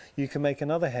hairstyle. You can make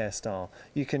another hairstyle.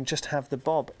 You can just have the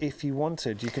bob if you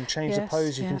wanted. You can change the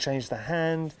pose, you can change the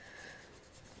hand.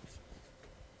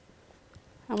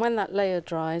 And when that layer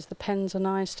dries, the pens are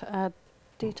nice to add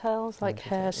details like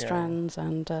hair strands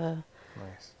and that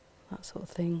sort of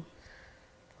thing.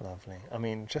 Lovely. I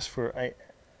mean, just for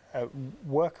a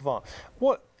work of art,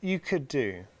 what you could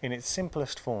do in its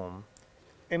simplest form,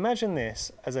 imagine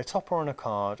this as a topper on a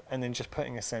card and then just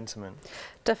putting a sentiment.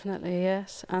 Definitely,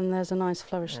 yes. And there's a nice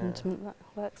flourish sentiment that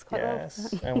works quite well.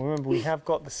 Yes, and remember, we have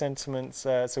got the sentiments,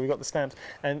 so we've got the stamps.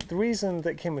 And the reason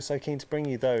that Kim was so keen to bring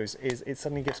you those is it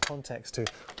suddenly gives context to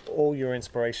all your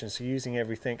inspirations, so using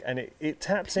everything. And it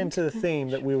taps into the theme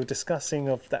that we were discussing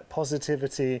of that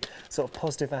positivity, sort of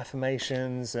positive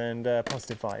affirmations and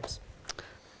positive vibes.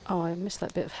 Oh, I missed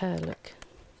that bit of hair, look.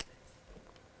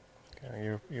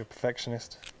 Okay, you're a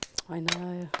perfectionist. I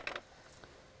know.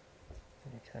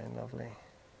 Okay, lovely.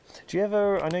 Do you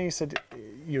ever, I know you said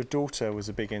your daughter was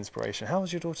a big inspiration. How old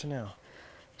is your daughter now?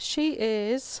 She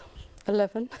is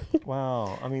 11.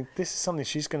 Wow, I mean, this is something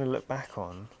she's going to look back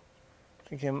on.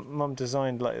 Thinking, Mum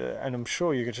designed like, and I'm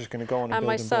sure you're just going to go on and build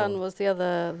my son was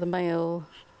the male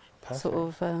sort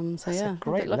of. So that's yeah, a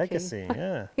great legacy.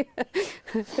 Yeah.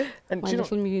 And my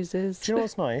little muses. Do you know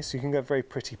what's nice? You can go very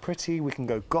pretty. We can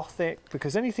go gothic,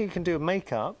 because anything you can do with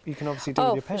makeup, you can obviously do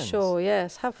with your pens. Oh, for sure.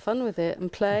 Yes, have fun with it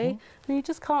and play. And you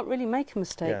just can't really make a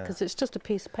mistake because it's just a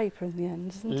piece of paper in the end,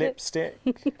 isn't Lipstick.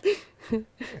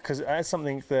 Because that's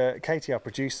something that Katie, our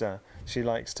producer, she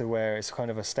likes to wear. It's kind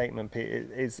of a statement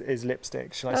piece. Is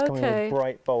lipstick. She likes to come in with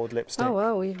bright, bold lipstick. Oh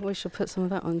well, we should put some of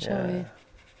that on, shall we?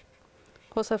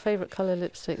 What's her favourite colour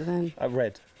lipstick then?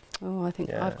 Red. Oh, I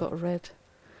think I've got a red.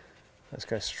 Let's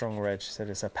go strong red. She said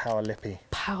it's a power lippy.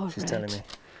 She's telling me.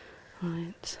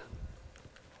 Right.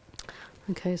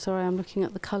 Okay, sorry, I'm looking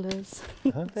at the colours.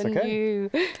 It's okay.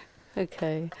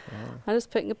 Okay. I'm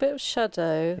just putting a bit of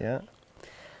shadow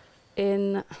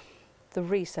in the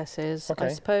recesses. I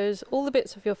suppose all the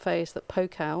bits of your face that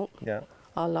poke out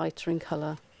are lighter in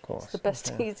colour. Of course. It's the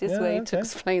best, easiest way to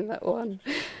explain that one.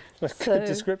 That's a good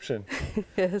description.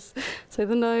 Yes. So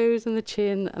the nose and the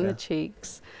chin and the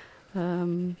cheeks.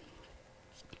 And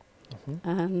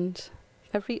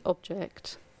every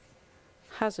object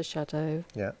has a shadow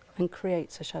and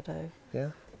creates a shadow.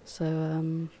 Yeah.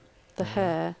 So the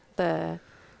hair there,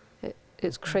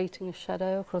 it's creating a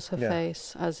shadow across her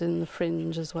face, as in the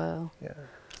fringe as well. Yeah,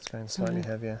 it's going slightly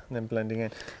heavier and then blending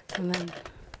in. And then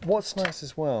what's nice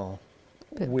as well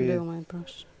with blue on my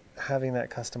brush, having that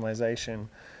customization.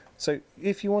 So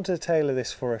if you want to tailor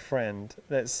this for a friend,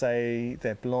 let's say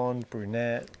they're blonde,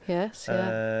 brunette,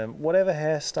 whatever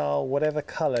hairstyle, whatever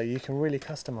colour, you can really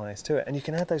customise to it. And you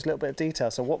can add those little bit of detail.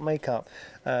 So what makeup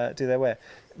do they wear?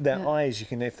 Their eyes, you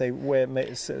can, if they wear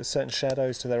certain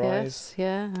shadows to their eyes.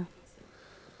 Yeah.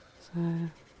 So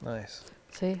nice.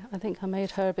 See, I think I made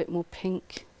her a bit more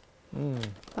pink.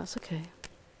 That's okay.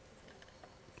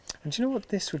 And do you know what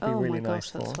this would be really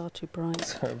nice for? Oh my gosh, that's far too bright.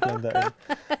 Sorry, blend that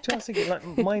in. Just thinking, like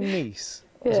my niece,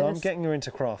 so I'm getting her into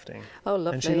crafting. Oh,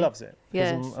 lovely. And she loves it.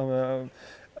 Yes.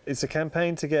 It's a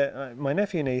campaign to get my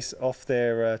nephew and niece off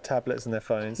their tablets and their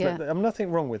phones. I'm nothing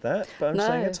wrong with that, but I'm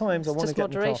saying at times I want to get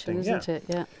them crafting. Isn't it?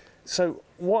 Yeah. So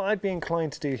what I'd be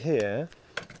inclined to do here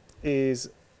is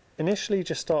initially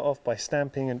just start off by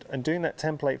stamping and doing that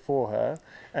template for her,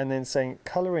 and then saying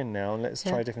colour in now and let's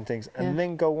try different things, and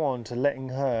then go on to letting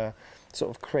her sort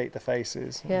of create the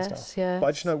faces and stuff. But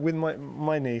I just know with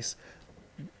my niece,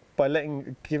 by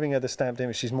giving her the stamped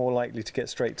image, she's more likely to get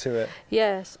straight to it.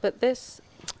 Yes, but this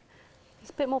is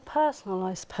a bit more personal,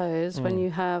 I suppose, when you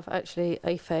have actually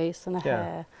a face and a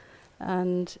hair,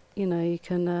 and you know you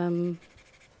can.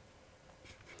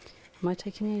 Am I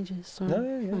taking ages? Sorry. No,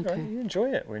 you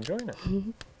enjoy it. We're enjoying it.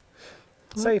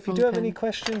 So if you do have any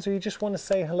questions or you just want to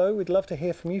say hello, we'd love to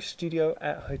hear from you.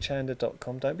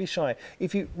 studio@hochanda.com. Don't be shy.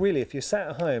 If you're sat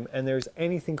at home and there is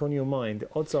anything on your mind, the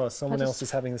odds are someone else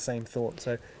is having the same thought.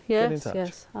 So get in touch.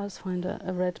 Yes, I'll just find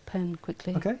a red pen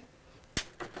quickly. Okay.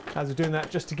 As we're doing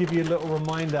that, just to give you a little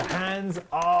reminder, hands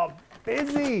are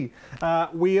busy.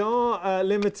 We are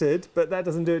limited, but that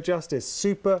doesn't do it justice.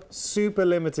 Super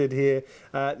limited here.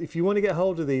 If you want to get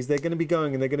hold of these, they're going to be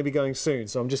going, and they're going to be going soon.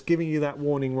 So I'm just giving you that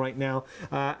warning right now.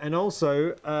 And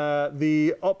also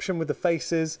the option with the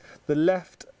faces, the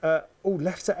left's at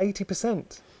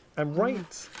 80%, and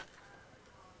right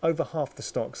over half the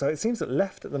stock. So it seems that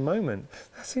left at the moment.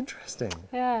 That's interesting.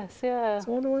 Yes, yeah.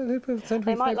 So I wonder who put the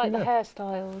They might like the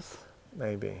hairstyles.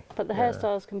 Maybe. But the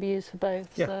hairstyles can be used for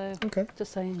both, so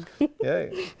just saying. Yeah,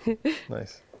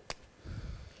 nice.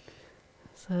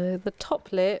 So the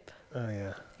top lip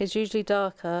is usually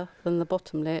darker than the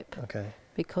bottom lip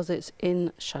because it's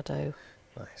in shadow.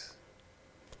 Nice.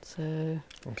 So.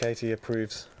 And Katie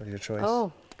approves of your choice.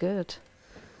 Oh, good.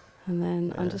 And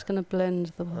then I'm just going to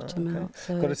blend the bottom out.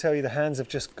 So. Got to tell you, the hands have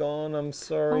just gone. I'm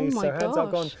sorry. Oh my gosh. Hands are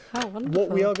gone. How wonderful. What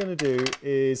we are going to do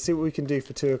is see what we can do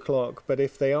for 2 o'clock. But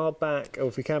if they are back, or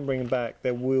if we can bring them back,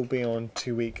 they will be on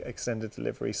 2-week extended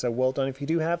delivery. So well done. If you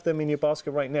do have them in your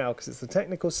basket right now, because it's a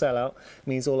technical sellout, it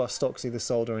means all our stock's either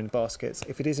sold or in baskets.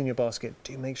 If it is in your basket,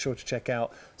 do make sure to check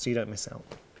out so you don't miss out.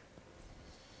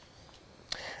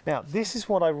 Now, this is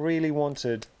what I really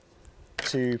wanted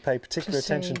to pay particular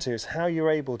attention to, is how you're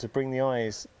able to bring the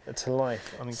eyes to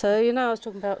life. I mean, so you know I was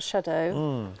talking about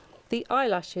shadow. The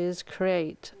eyelashes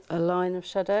create a line of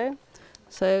shadow.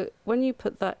 So when you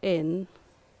put that in,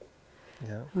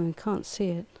 I can't see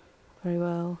it very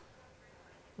well.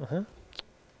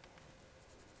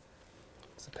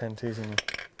 It's a pen teasing me.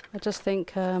 I just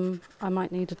think I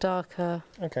might need a darker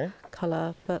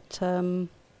colour, but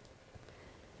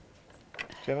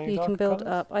you can build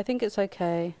up. I think it's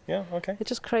okay. Yeah, okay. It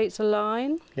just creates a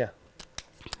line. Yeah.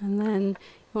 And then you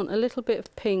want a little bit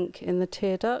of pink in the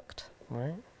tear duct.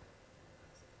 Right.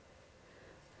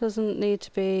 Doesn't need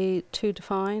to be too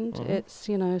defined. It's,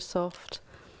 you know, soft.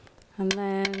 And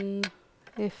then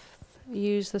if you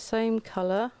use the same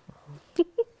colour, I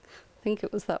think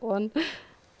it was that one,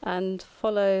 and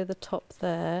follow the top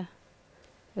there,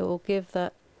 it will give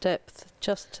that depth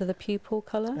just to the pupil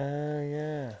colour. Oh,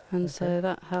 yeah. And so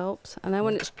that helps. And then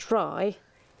when it's dry,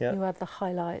 you add the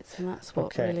highlights, and that's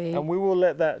what really... And we will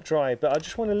let that dry, but I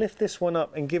just want to lift this one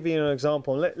up and give you an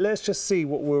example. Let's just see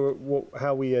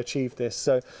how we achieve this.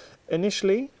 So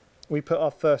initially, we put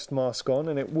our first mask on,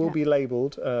 and it will be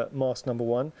labelled mask number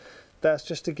 1. That's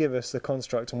just to give us the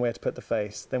construct and where to put the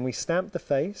face. Then we stamp the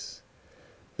face.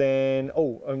 Then,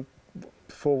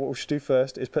 before, what we should do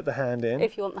first is put the hand in.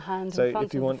 If you want the hand in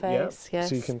front of the face, yes.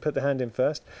 So you can put the hand in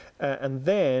first. And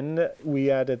then we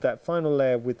added that final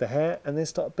layer with the hair and then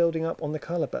start building up on the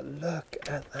colour. But look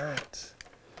at that.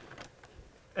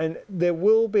 And there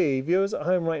will be, viewers at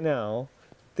home right now,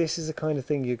 this is the kind of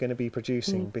thing you're going to be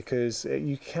producing because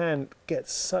you can get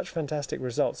such fantastic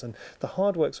results and the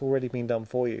hard work's already been done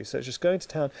for you. So it's just going to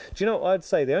town. Do you know what I'd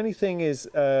say? The only thing is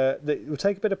that it will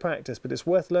take a bit of practice, but it's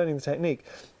worth learning the technique.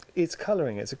 It's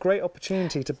colouring. It's a great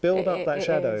opportunity to build up that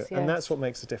shadow, and that's what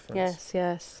makes a difference. Yes,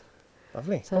 yes.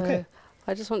 Lovely. So okay.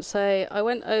 I just want to say I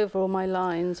went over all my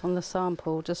lines on the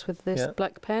sample just with this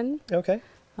black pen. Okay.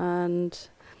 And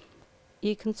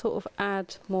you can sort of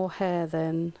add more hair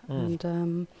then,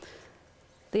 and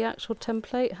the actual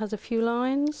template has a few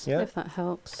lines, if that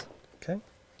helps. Okay.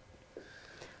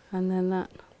 And then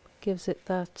that gives it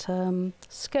that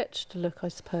sketched look, I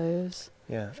suppose.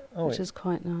 Yeah. Which is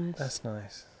quite nice. That's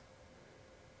nice.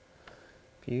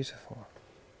 Beautiful.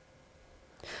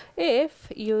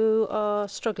 If you are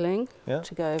struggling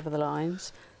to go over the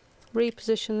lines,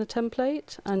 reposition the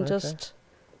template and just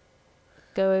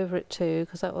go over it too,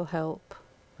 because that will help.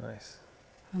 Nice.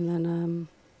 And then,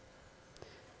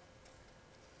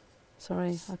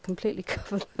 sorry, I completely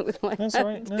covered that with my hand. That's all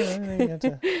right. No, you had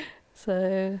to.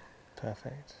 So.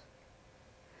 Perfect.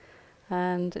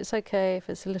 And it's okay if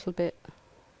it's a little bit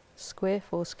squiff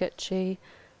or sketchy,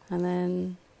 and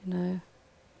then, you know,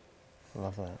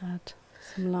 love that. Add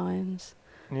some lines.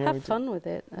 Yeah, have fun with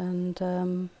it,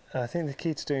 and I think the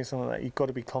key to doing something like that, you've got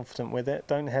to be confident with it.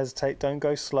 Don't hesitate, don't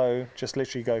go slow, just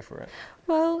literally go for it.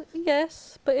 Well,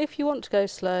 yes, but if you want to go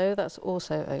slow, that's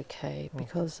also okay,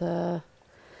 because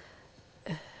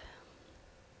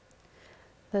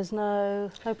there's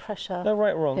no pressure. No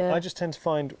right or wrong. I just tend to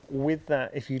find with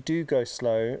that, if you do go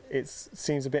slow, it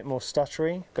seems a bit more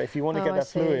stuttery. But if you want to get that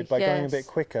fluid by going a bit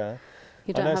quicker,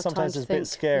 you don't I know have sometimes time it's a bit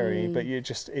scary, but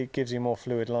it gives you a more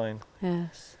fluid line.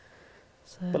 Yes.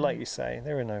 So. But like you say,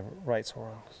 there are no rights or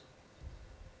wrongs.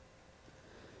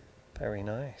 Very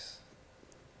nice.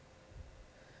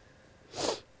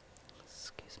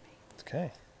 Excuse me.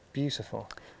 Okay, beautiful.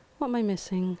 What am I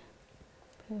missing?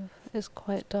 It's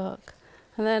quite dark.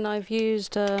 And then I've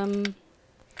used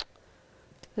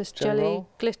this jelly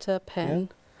glitter pen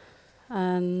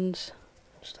and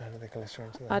just added the glitter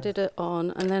into that. Added it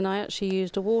on, and then I actually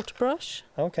used a water brush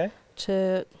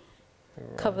to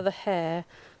cover the hair,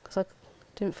 because I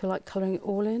didn't feel like colouring it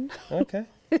all in. Okay.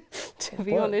 To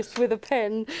be honest, with a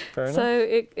pen. Fair so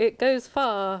enough. It goes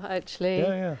far, actually.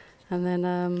 Yeah, yeah. And then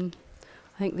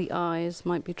I think the eyes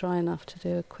might be dry enough to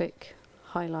do a quick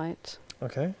highlight.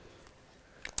 Okay.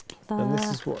 And this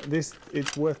is what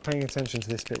it's worth paying attention to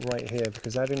this bit right here,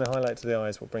 because adding the highlight to the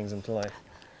eyes is what brings them to life.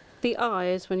 The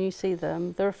eyes, when you see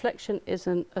them, the reflection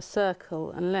isn't a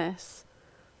circle unless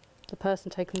the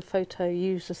person taking the photo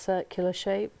used a circular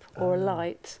shape or a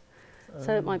light.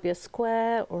 So it might be a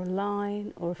square or a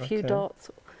line or a few dots.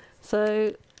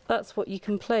 So that's what you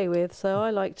can play with. So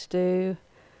I like to do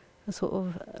a sort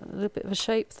of a little bit of a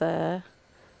shape there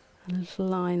and a little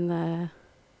line there.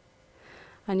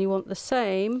 And you want the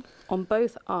same on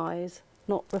both eyes,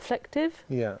 not reflective,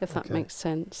 if that makes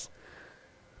sense.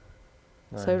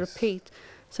 Nice. So repeat.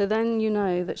 So then you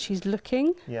know that she's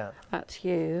looking at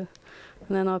you.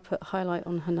 And then I put highlight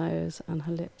on her nose and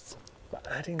her lips. But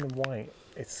adding the white,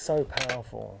 it's so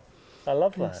powerful. I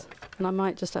love that. And I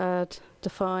might just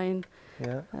define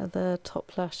the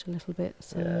top lash a little bit.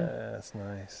 So that's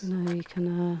nice. You know, you can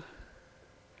a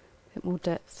bit more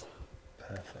depth.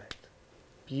 Perfect.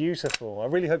 Beautiful. I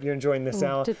really hope you're enjoying this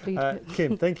hour.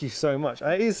 Kim, thank you so much.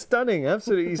 It is stunning,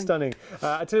 absolutely stunning.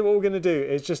 I tell you what we're going to do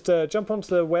is just jump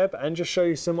onto the web and just show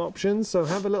you some options. So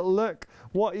have a little look.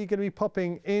 What are you going to be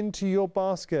popping into your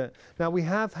basket? Now, we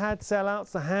have had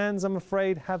sellouts. The hands, I'm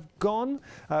afraid, have gone.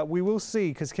 We will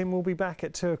see, because Kim will be back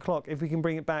at 2 o'clock if we can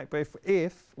bring it back. But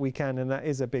if we can, and that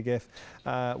is a big if,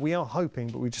 we are hoping,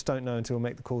 but we just don't know until we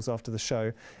make the calls after the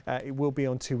show. It will be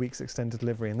on 2 weeks extended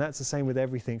delivery, and that's the same with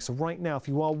everything. So right now, if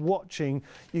you you are watching,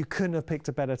 you couldn't have picked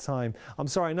a better time. I'm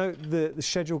sorry, I know the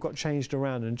schedule got changed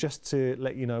around, and just to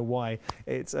let you know why,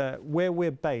 it's where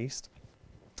we're based.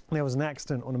 There was an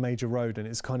accident on a major road, and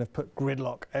it's kind of put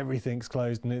gridlock, everything's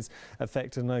closed, and it's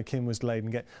affected. I know Kim was delayed,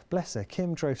 and bless her,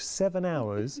 Kim drove 7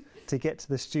 hours to get to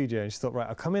the studio, and she thought, right,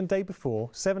 I'll come in the day before,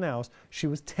 7 hours. She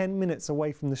was 10 minutes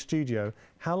away from the studio.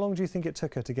 How long do you think it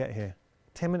took her to get here?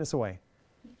 10 minutes away.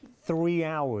 3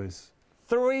 hours.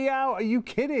 3 hours, are you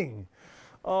kidding?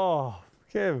 Oh,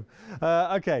 Kim.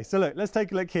 Okay, so look, let's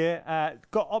take a look here.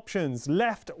 Got options.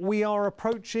 Left, we are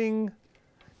approaching,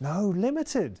 no,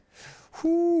 limited.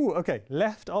 Whew, okay,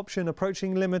 left option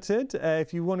approaching limited.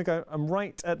 If you want to go, and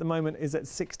right at the moment is at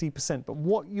 60%. But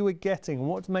what you are getting,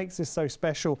 what makes this so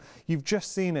special, you've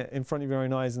just seen it in front of your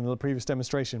own eyes in the previous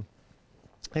demonstration.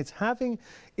 It's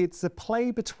a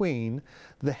play between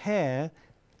the hair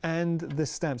and the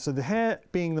stamps. So the hair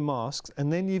being the masks,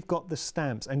 and then you've got the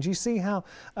stamps. And you see how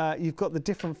you've got the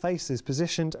different faces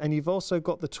positioned, and you've also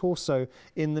got the torso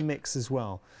in the mix as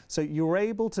well. So you're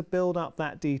able to build up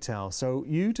that detail. So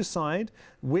you decide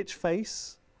which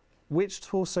face, which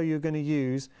torso you're going to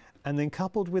use, and then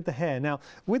coupled with the hair. Now,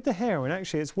 with the hair, and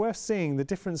actually it's worth seeing the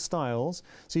different styles.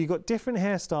 So you've got different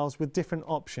hairstyles with different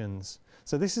options.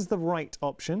 So this is the right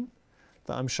option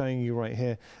that I'm showing you right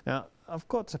here. Now, I've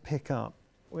got to pick up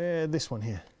this one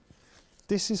here.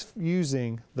 This is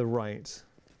using the right.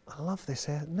 I love this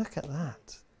hair. Look at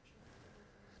that.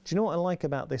 Do you know what I like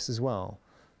about this as well?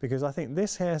 Because I think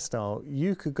this hairstyle,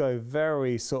 you could go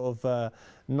very sort of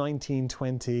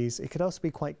 1920s. It could also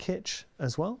be quite kitsch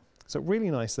as well. So really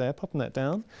nice there, popping that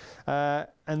down.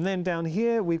 And then down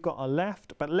here, we've got our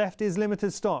left, but left is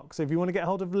limited stock. So if you want to get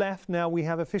hold of left, now we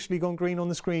have officially gone green on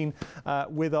the screen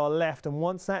with our left. And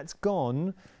once that's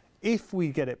gone, if we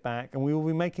get it back, and we will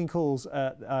be making calls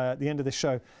at the end of the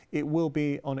show, it will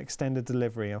be on extended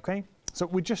delivery, okay? So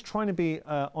we're just trying to be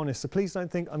honest. So please don't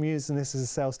think I'm using this as a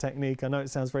sales technique. I know it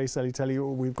sounds very silly telling you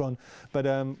we've gone, but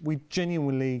we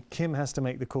genuinely, Kim has to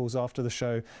make the calls after the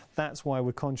show. That's why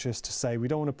we're conscious to say we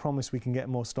don't want to promise we can get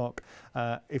more stock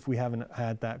if we haven't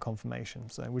had that confirmation.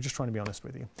 So we're just trying to be honest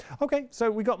with you. Okay,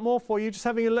 so we got more for you. Just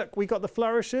having a look, we got the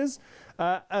flourishes.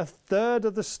 A third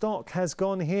of the stock has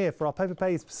gone here for our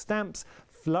Paperbabe stamps.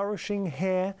 Flourishing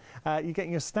hair, you're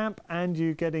getting your stamp and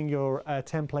you're getting your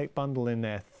template bundle in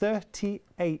there.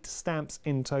 38 stamps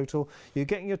in total. You're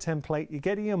getting your template, you're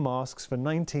getting your masks for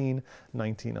 $19.99.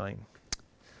 And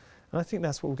I think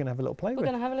that's what we're going to have a little play with.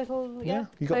 We're going to have a little, yeah,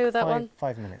 you play with that one.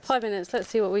 5 minutes. 5 minutes, let's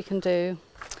see what we can do.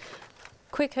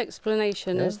 Quick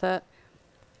explanation is that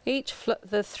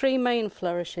the 3 main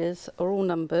flourishes are all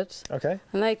numbered. Okay.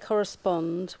 And they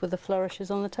correspond with the flourishes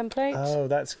on the template. Oh,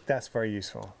 that's very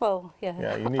useful. Well,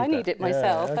 yeah, you need I need it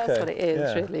myself. Yeah, okay. That's what it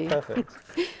is, really. Perfect.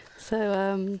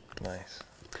 So, nice.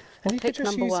 And you could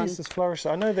just use these as flourishes.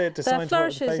 I know they're designed to work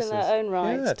with the faces. They're flourishes in their own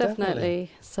right, yeah,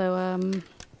 definitely. So,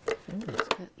 let's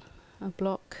get a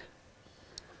block.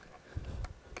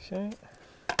 Okay.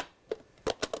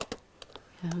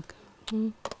 Yeah,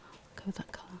 go with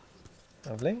that colour.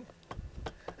 Lovely.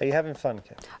 Are you having fun,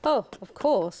 Kim? Oh, of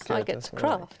course. Good, I get to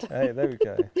craft. Hey, there we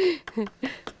go.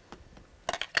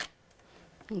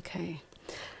 Okay.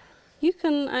 You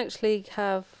can actually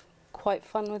have quite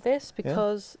fun with this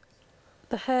because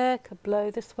the hair could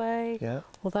blow this way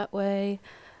or that way.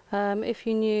 If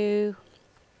you knew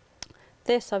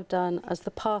this, I've done as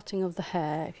the parting of the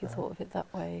hair, if you thought of it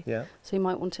that way. Yeah. So you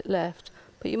might want it left,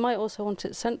 but you might also want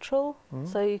it central.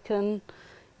 So you can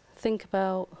think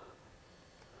about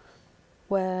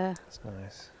where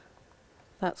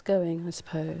that's going, I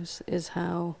suppose, is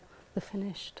how the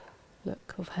finished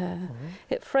look of hair.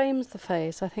 It frames the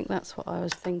face. I think that's what I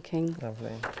was thinking.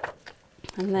 Lovely.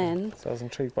 And then so I was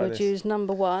intrigued by we'd use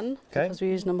number 1 because we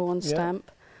use number 1 stamp.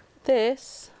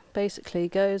 This basically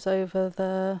goes over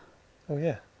the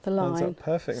the line. Lines up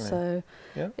perfectly. So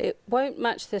it won't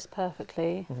match this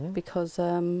perfectly because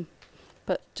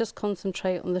but just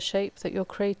concentrate on the shape that you're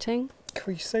creating.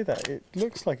 Can you say that? It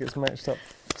looks like it's matched up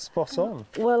spot on.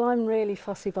 Well, I'm really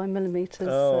fussy by millimetres.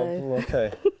 Oh, so.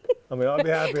 Okay. I mean, I'll be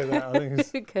happy with that. I think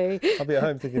it's, okay. I'll be at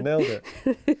home thinking nailed it.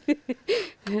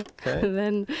 Okay. And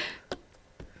then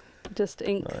just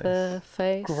ink the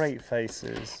face. Great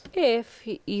faces. If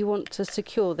you want to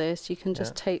secure this, you can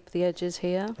just tape the edges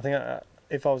here. I think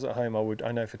if I was at home, I would.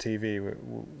 I know for TV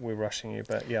we're rushing you,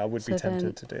 but yeah, I would be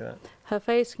tempted to do that. Her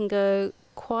face can go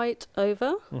quite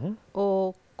over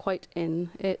or quite in.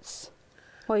 It's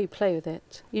you play with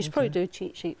it. You should probably do a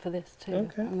cheat sheet for this too.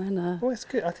 Okay. And then, well, it's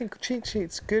good. I think cheat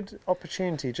sheet's good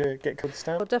opportunity to get good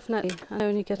stamp. Well, definitely. I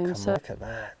only get in. Look at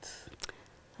that.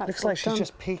 Looks like she's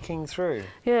just peeking through.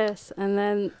 Yes, and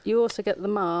then you also get the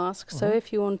mask. So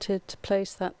if you wanted to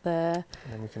place that there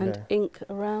and ink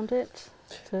around it.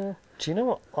 Do you know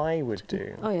what I would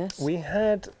do? Oh yes. We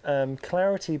had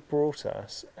Clarity brought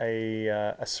us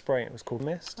a spray. It was called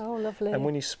Mist. Oh, lovely. And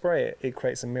when you spray it, it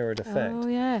creates a mirrored effect. Oh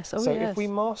yes. Oh so yes. if we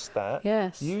masked that,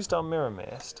 used our mirror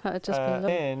mist, that would just be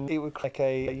lovely. then it would like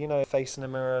a face in a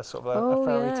mirror, sort of a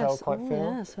fairy tale type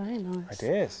feel. Yes, very nice.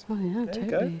 Ideas. Oh yeah, there totally. You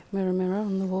go. Mirror, mirror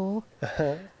on the wall.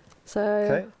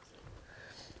 Okay.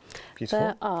 Beautiful.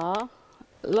 There are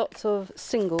lots of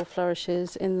single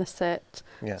flourishes in the set,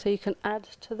 so you can add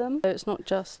to them. So it's not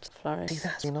just flourish. See,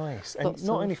 that's nice. And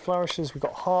not only flourishes, we've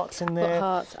got hearts in there. Got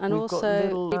hearts, and we've also got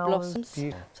little blossoms.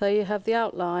 So you have the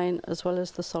outline as well as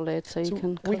the solid, so you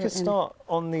can. We could start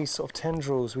on these sort of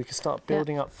tendrils. We could start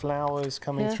building up flowers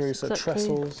coming through, so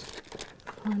trestles.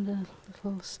 And a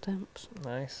little stamps.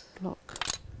 Nice.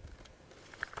 Block.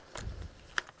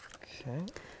 Okay.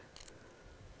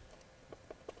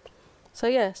 So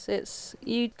yes,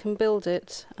 you can build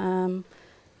it, and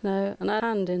add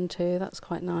hand into. That's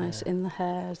quite nice in the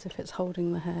hair, as if it's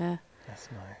holding the hair. That's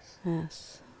nice.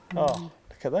 Yes. Oh,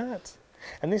 look at that!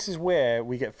 And this is where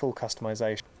we get full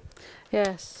customisation.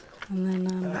 Yes, and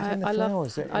then I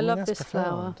love this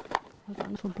flower. I've got a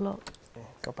little block. Yeah,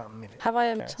 got about a minute. Have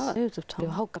I loads of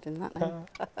time? Oh God, in that now.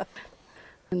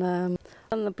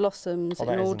 And the blossoms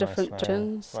in all different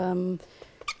directions.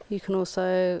 You can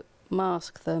also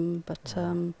mask them, but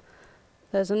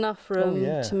there's enough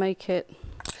room to make it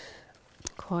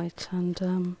quite.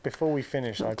 And before we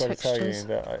finish, I've got to tell you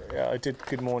that I did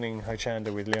Good Morning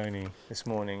Hochanda with Leonie this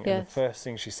morning, and the first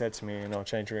thing she said to me in our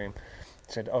change room,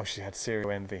 she said, "Oh, she had serial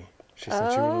envy." She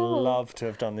said she would love to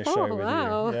have done this show with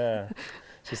you. Yeah.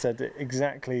 She said that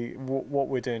exactly what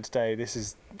we're doing today. This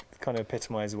is kind of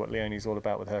epitomises what Leonie's all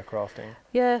about with her crafting.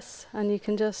 Yes, and you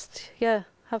can just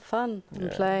have fun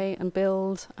and play and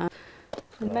build. And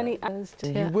many hours.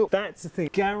 You will. That's the thing.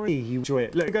 Guarantee you enjoy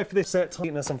it. Look, go for this set.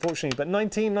 Unfortunately, but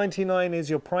 $19.99 is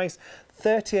your price.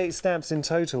 38 stamps in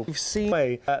total. You've seen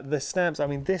the stamps. I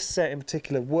mean, this set in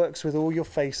particular works with all your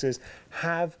faces.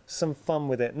 Have some fun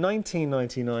with it.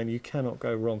 $19.99. You cannot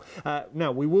go wrong.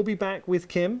 Now we will be back with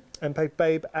Kim and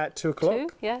Paperbabe at 2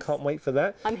 o'clock. Yes. Can't wait for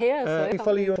that. I'm here. Can we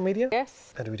follow you on media?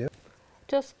 Yes. How do we do it?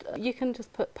 You can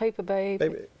just put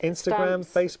Paperbabe, Instagram,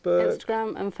 stamps, Facebook.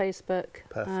 Instagram and Facebook.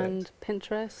 Perfect. And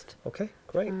Pinterest. Okay,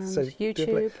 great. And so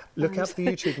YouTube. Look out for the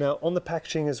YouTube now on the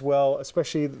packaging as well,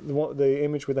 especially the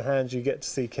image with the hands. You get to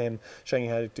see Kim showing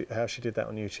you how she did that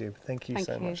on YouTube. Thank you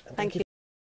so much. Thank you.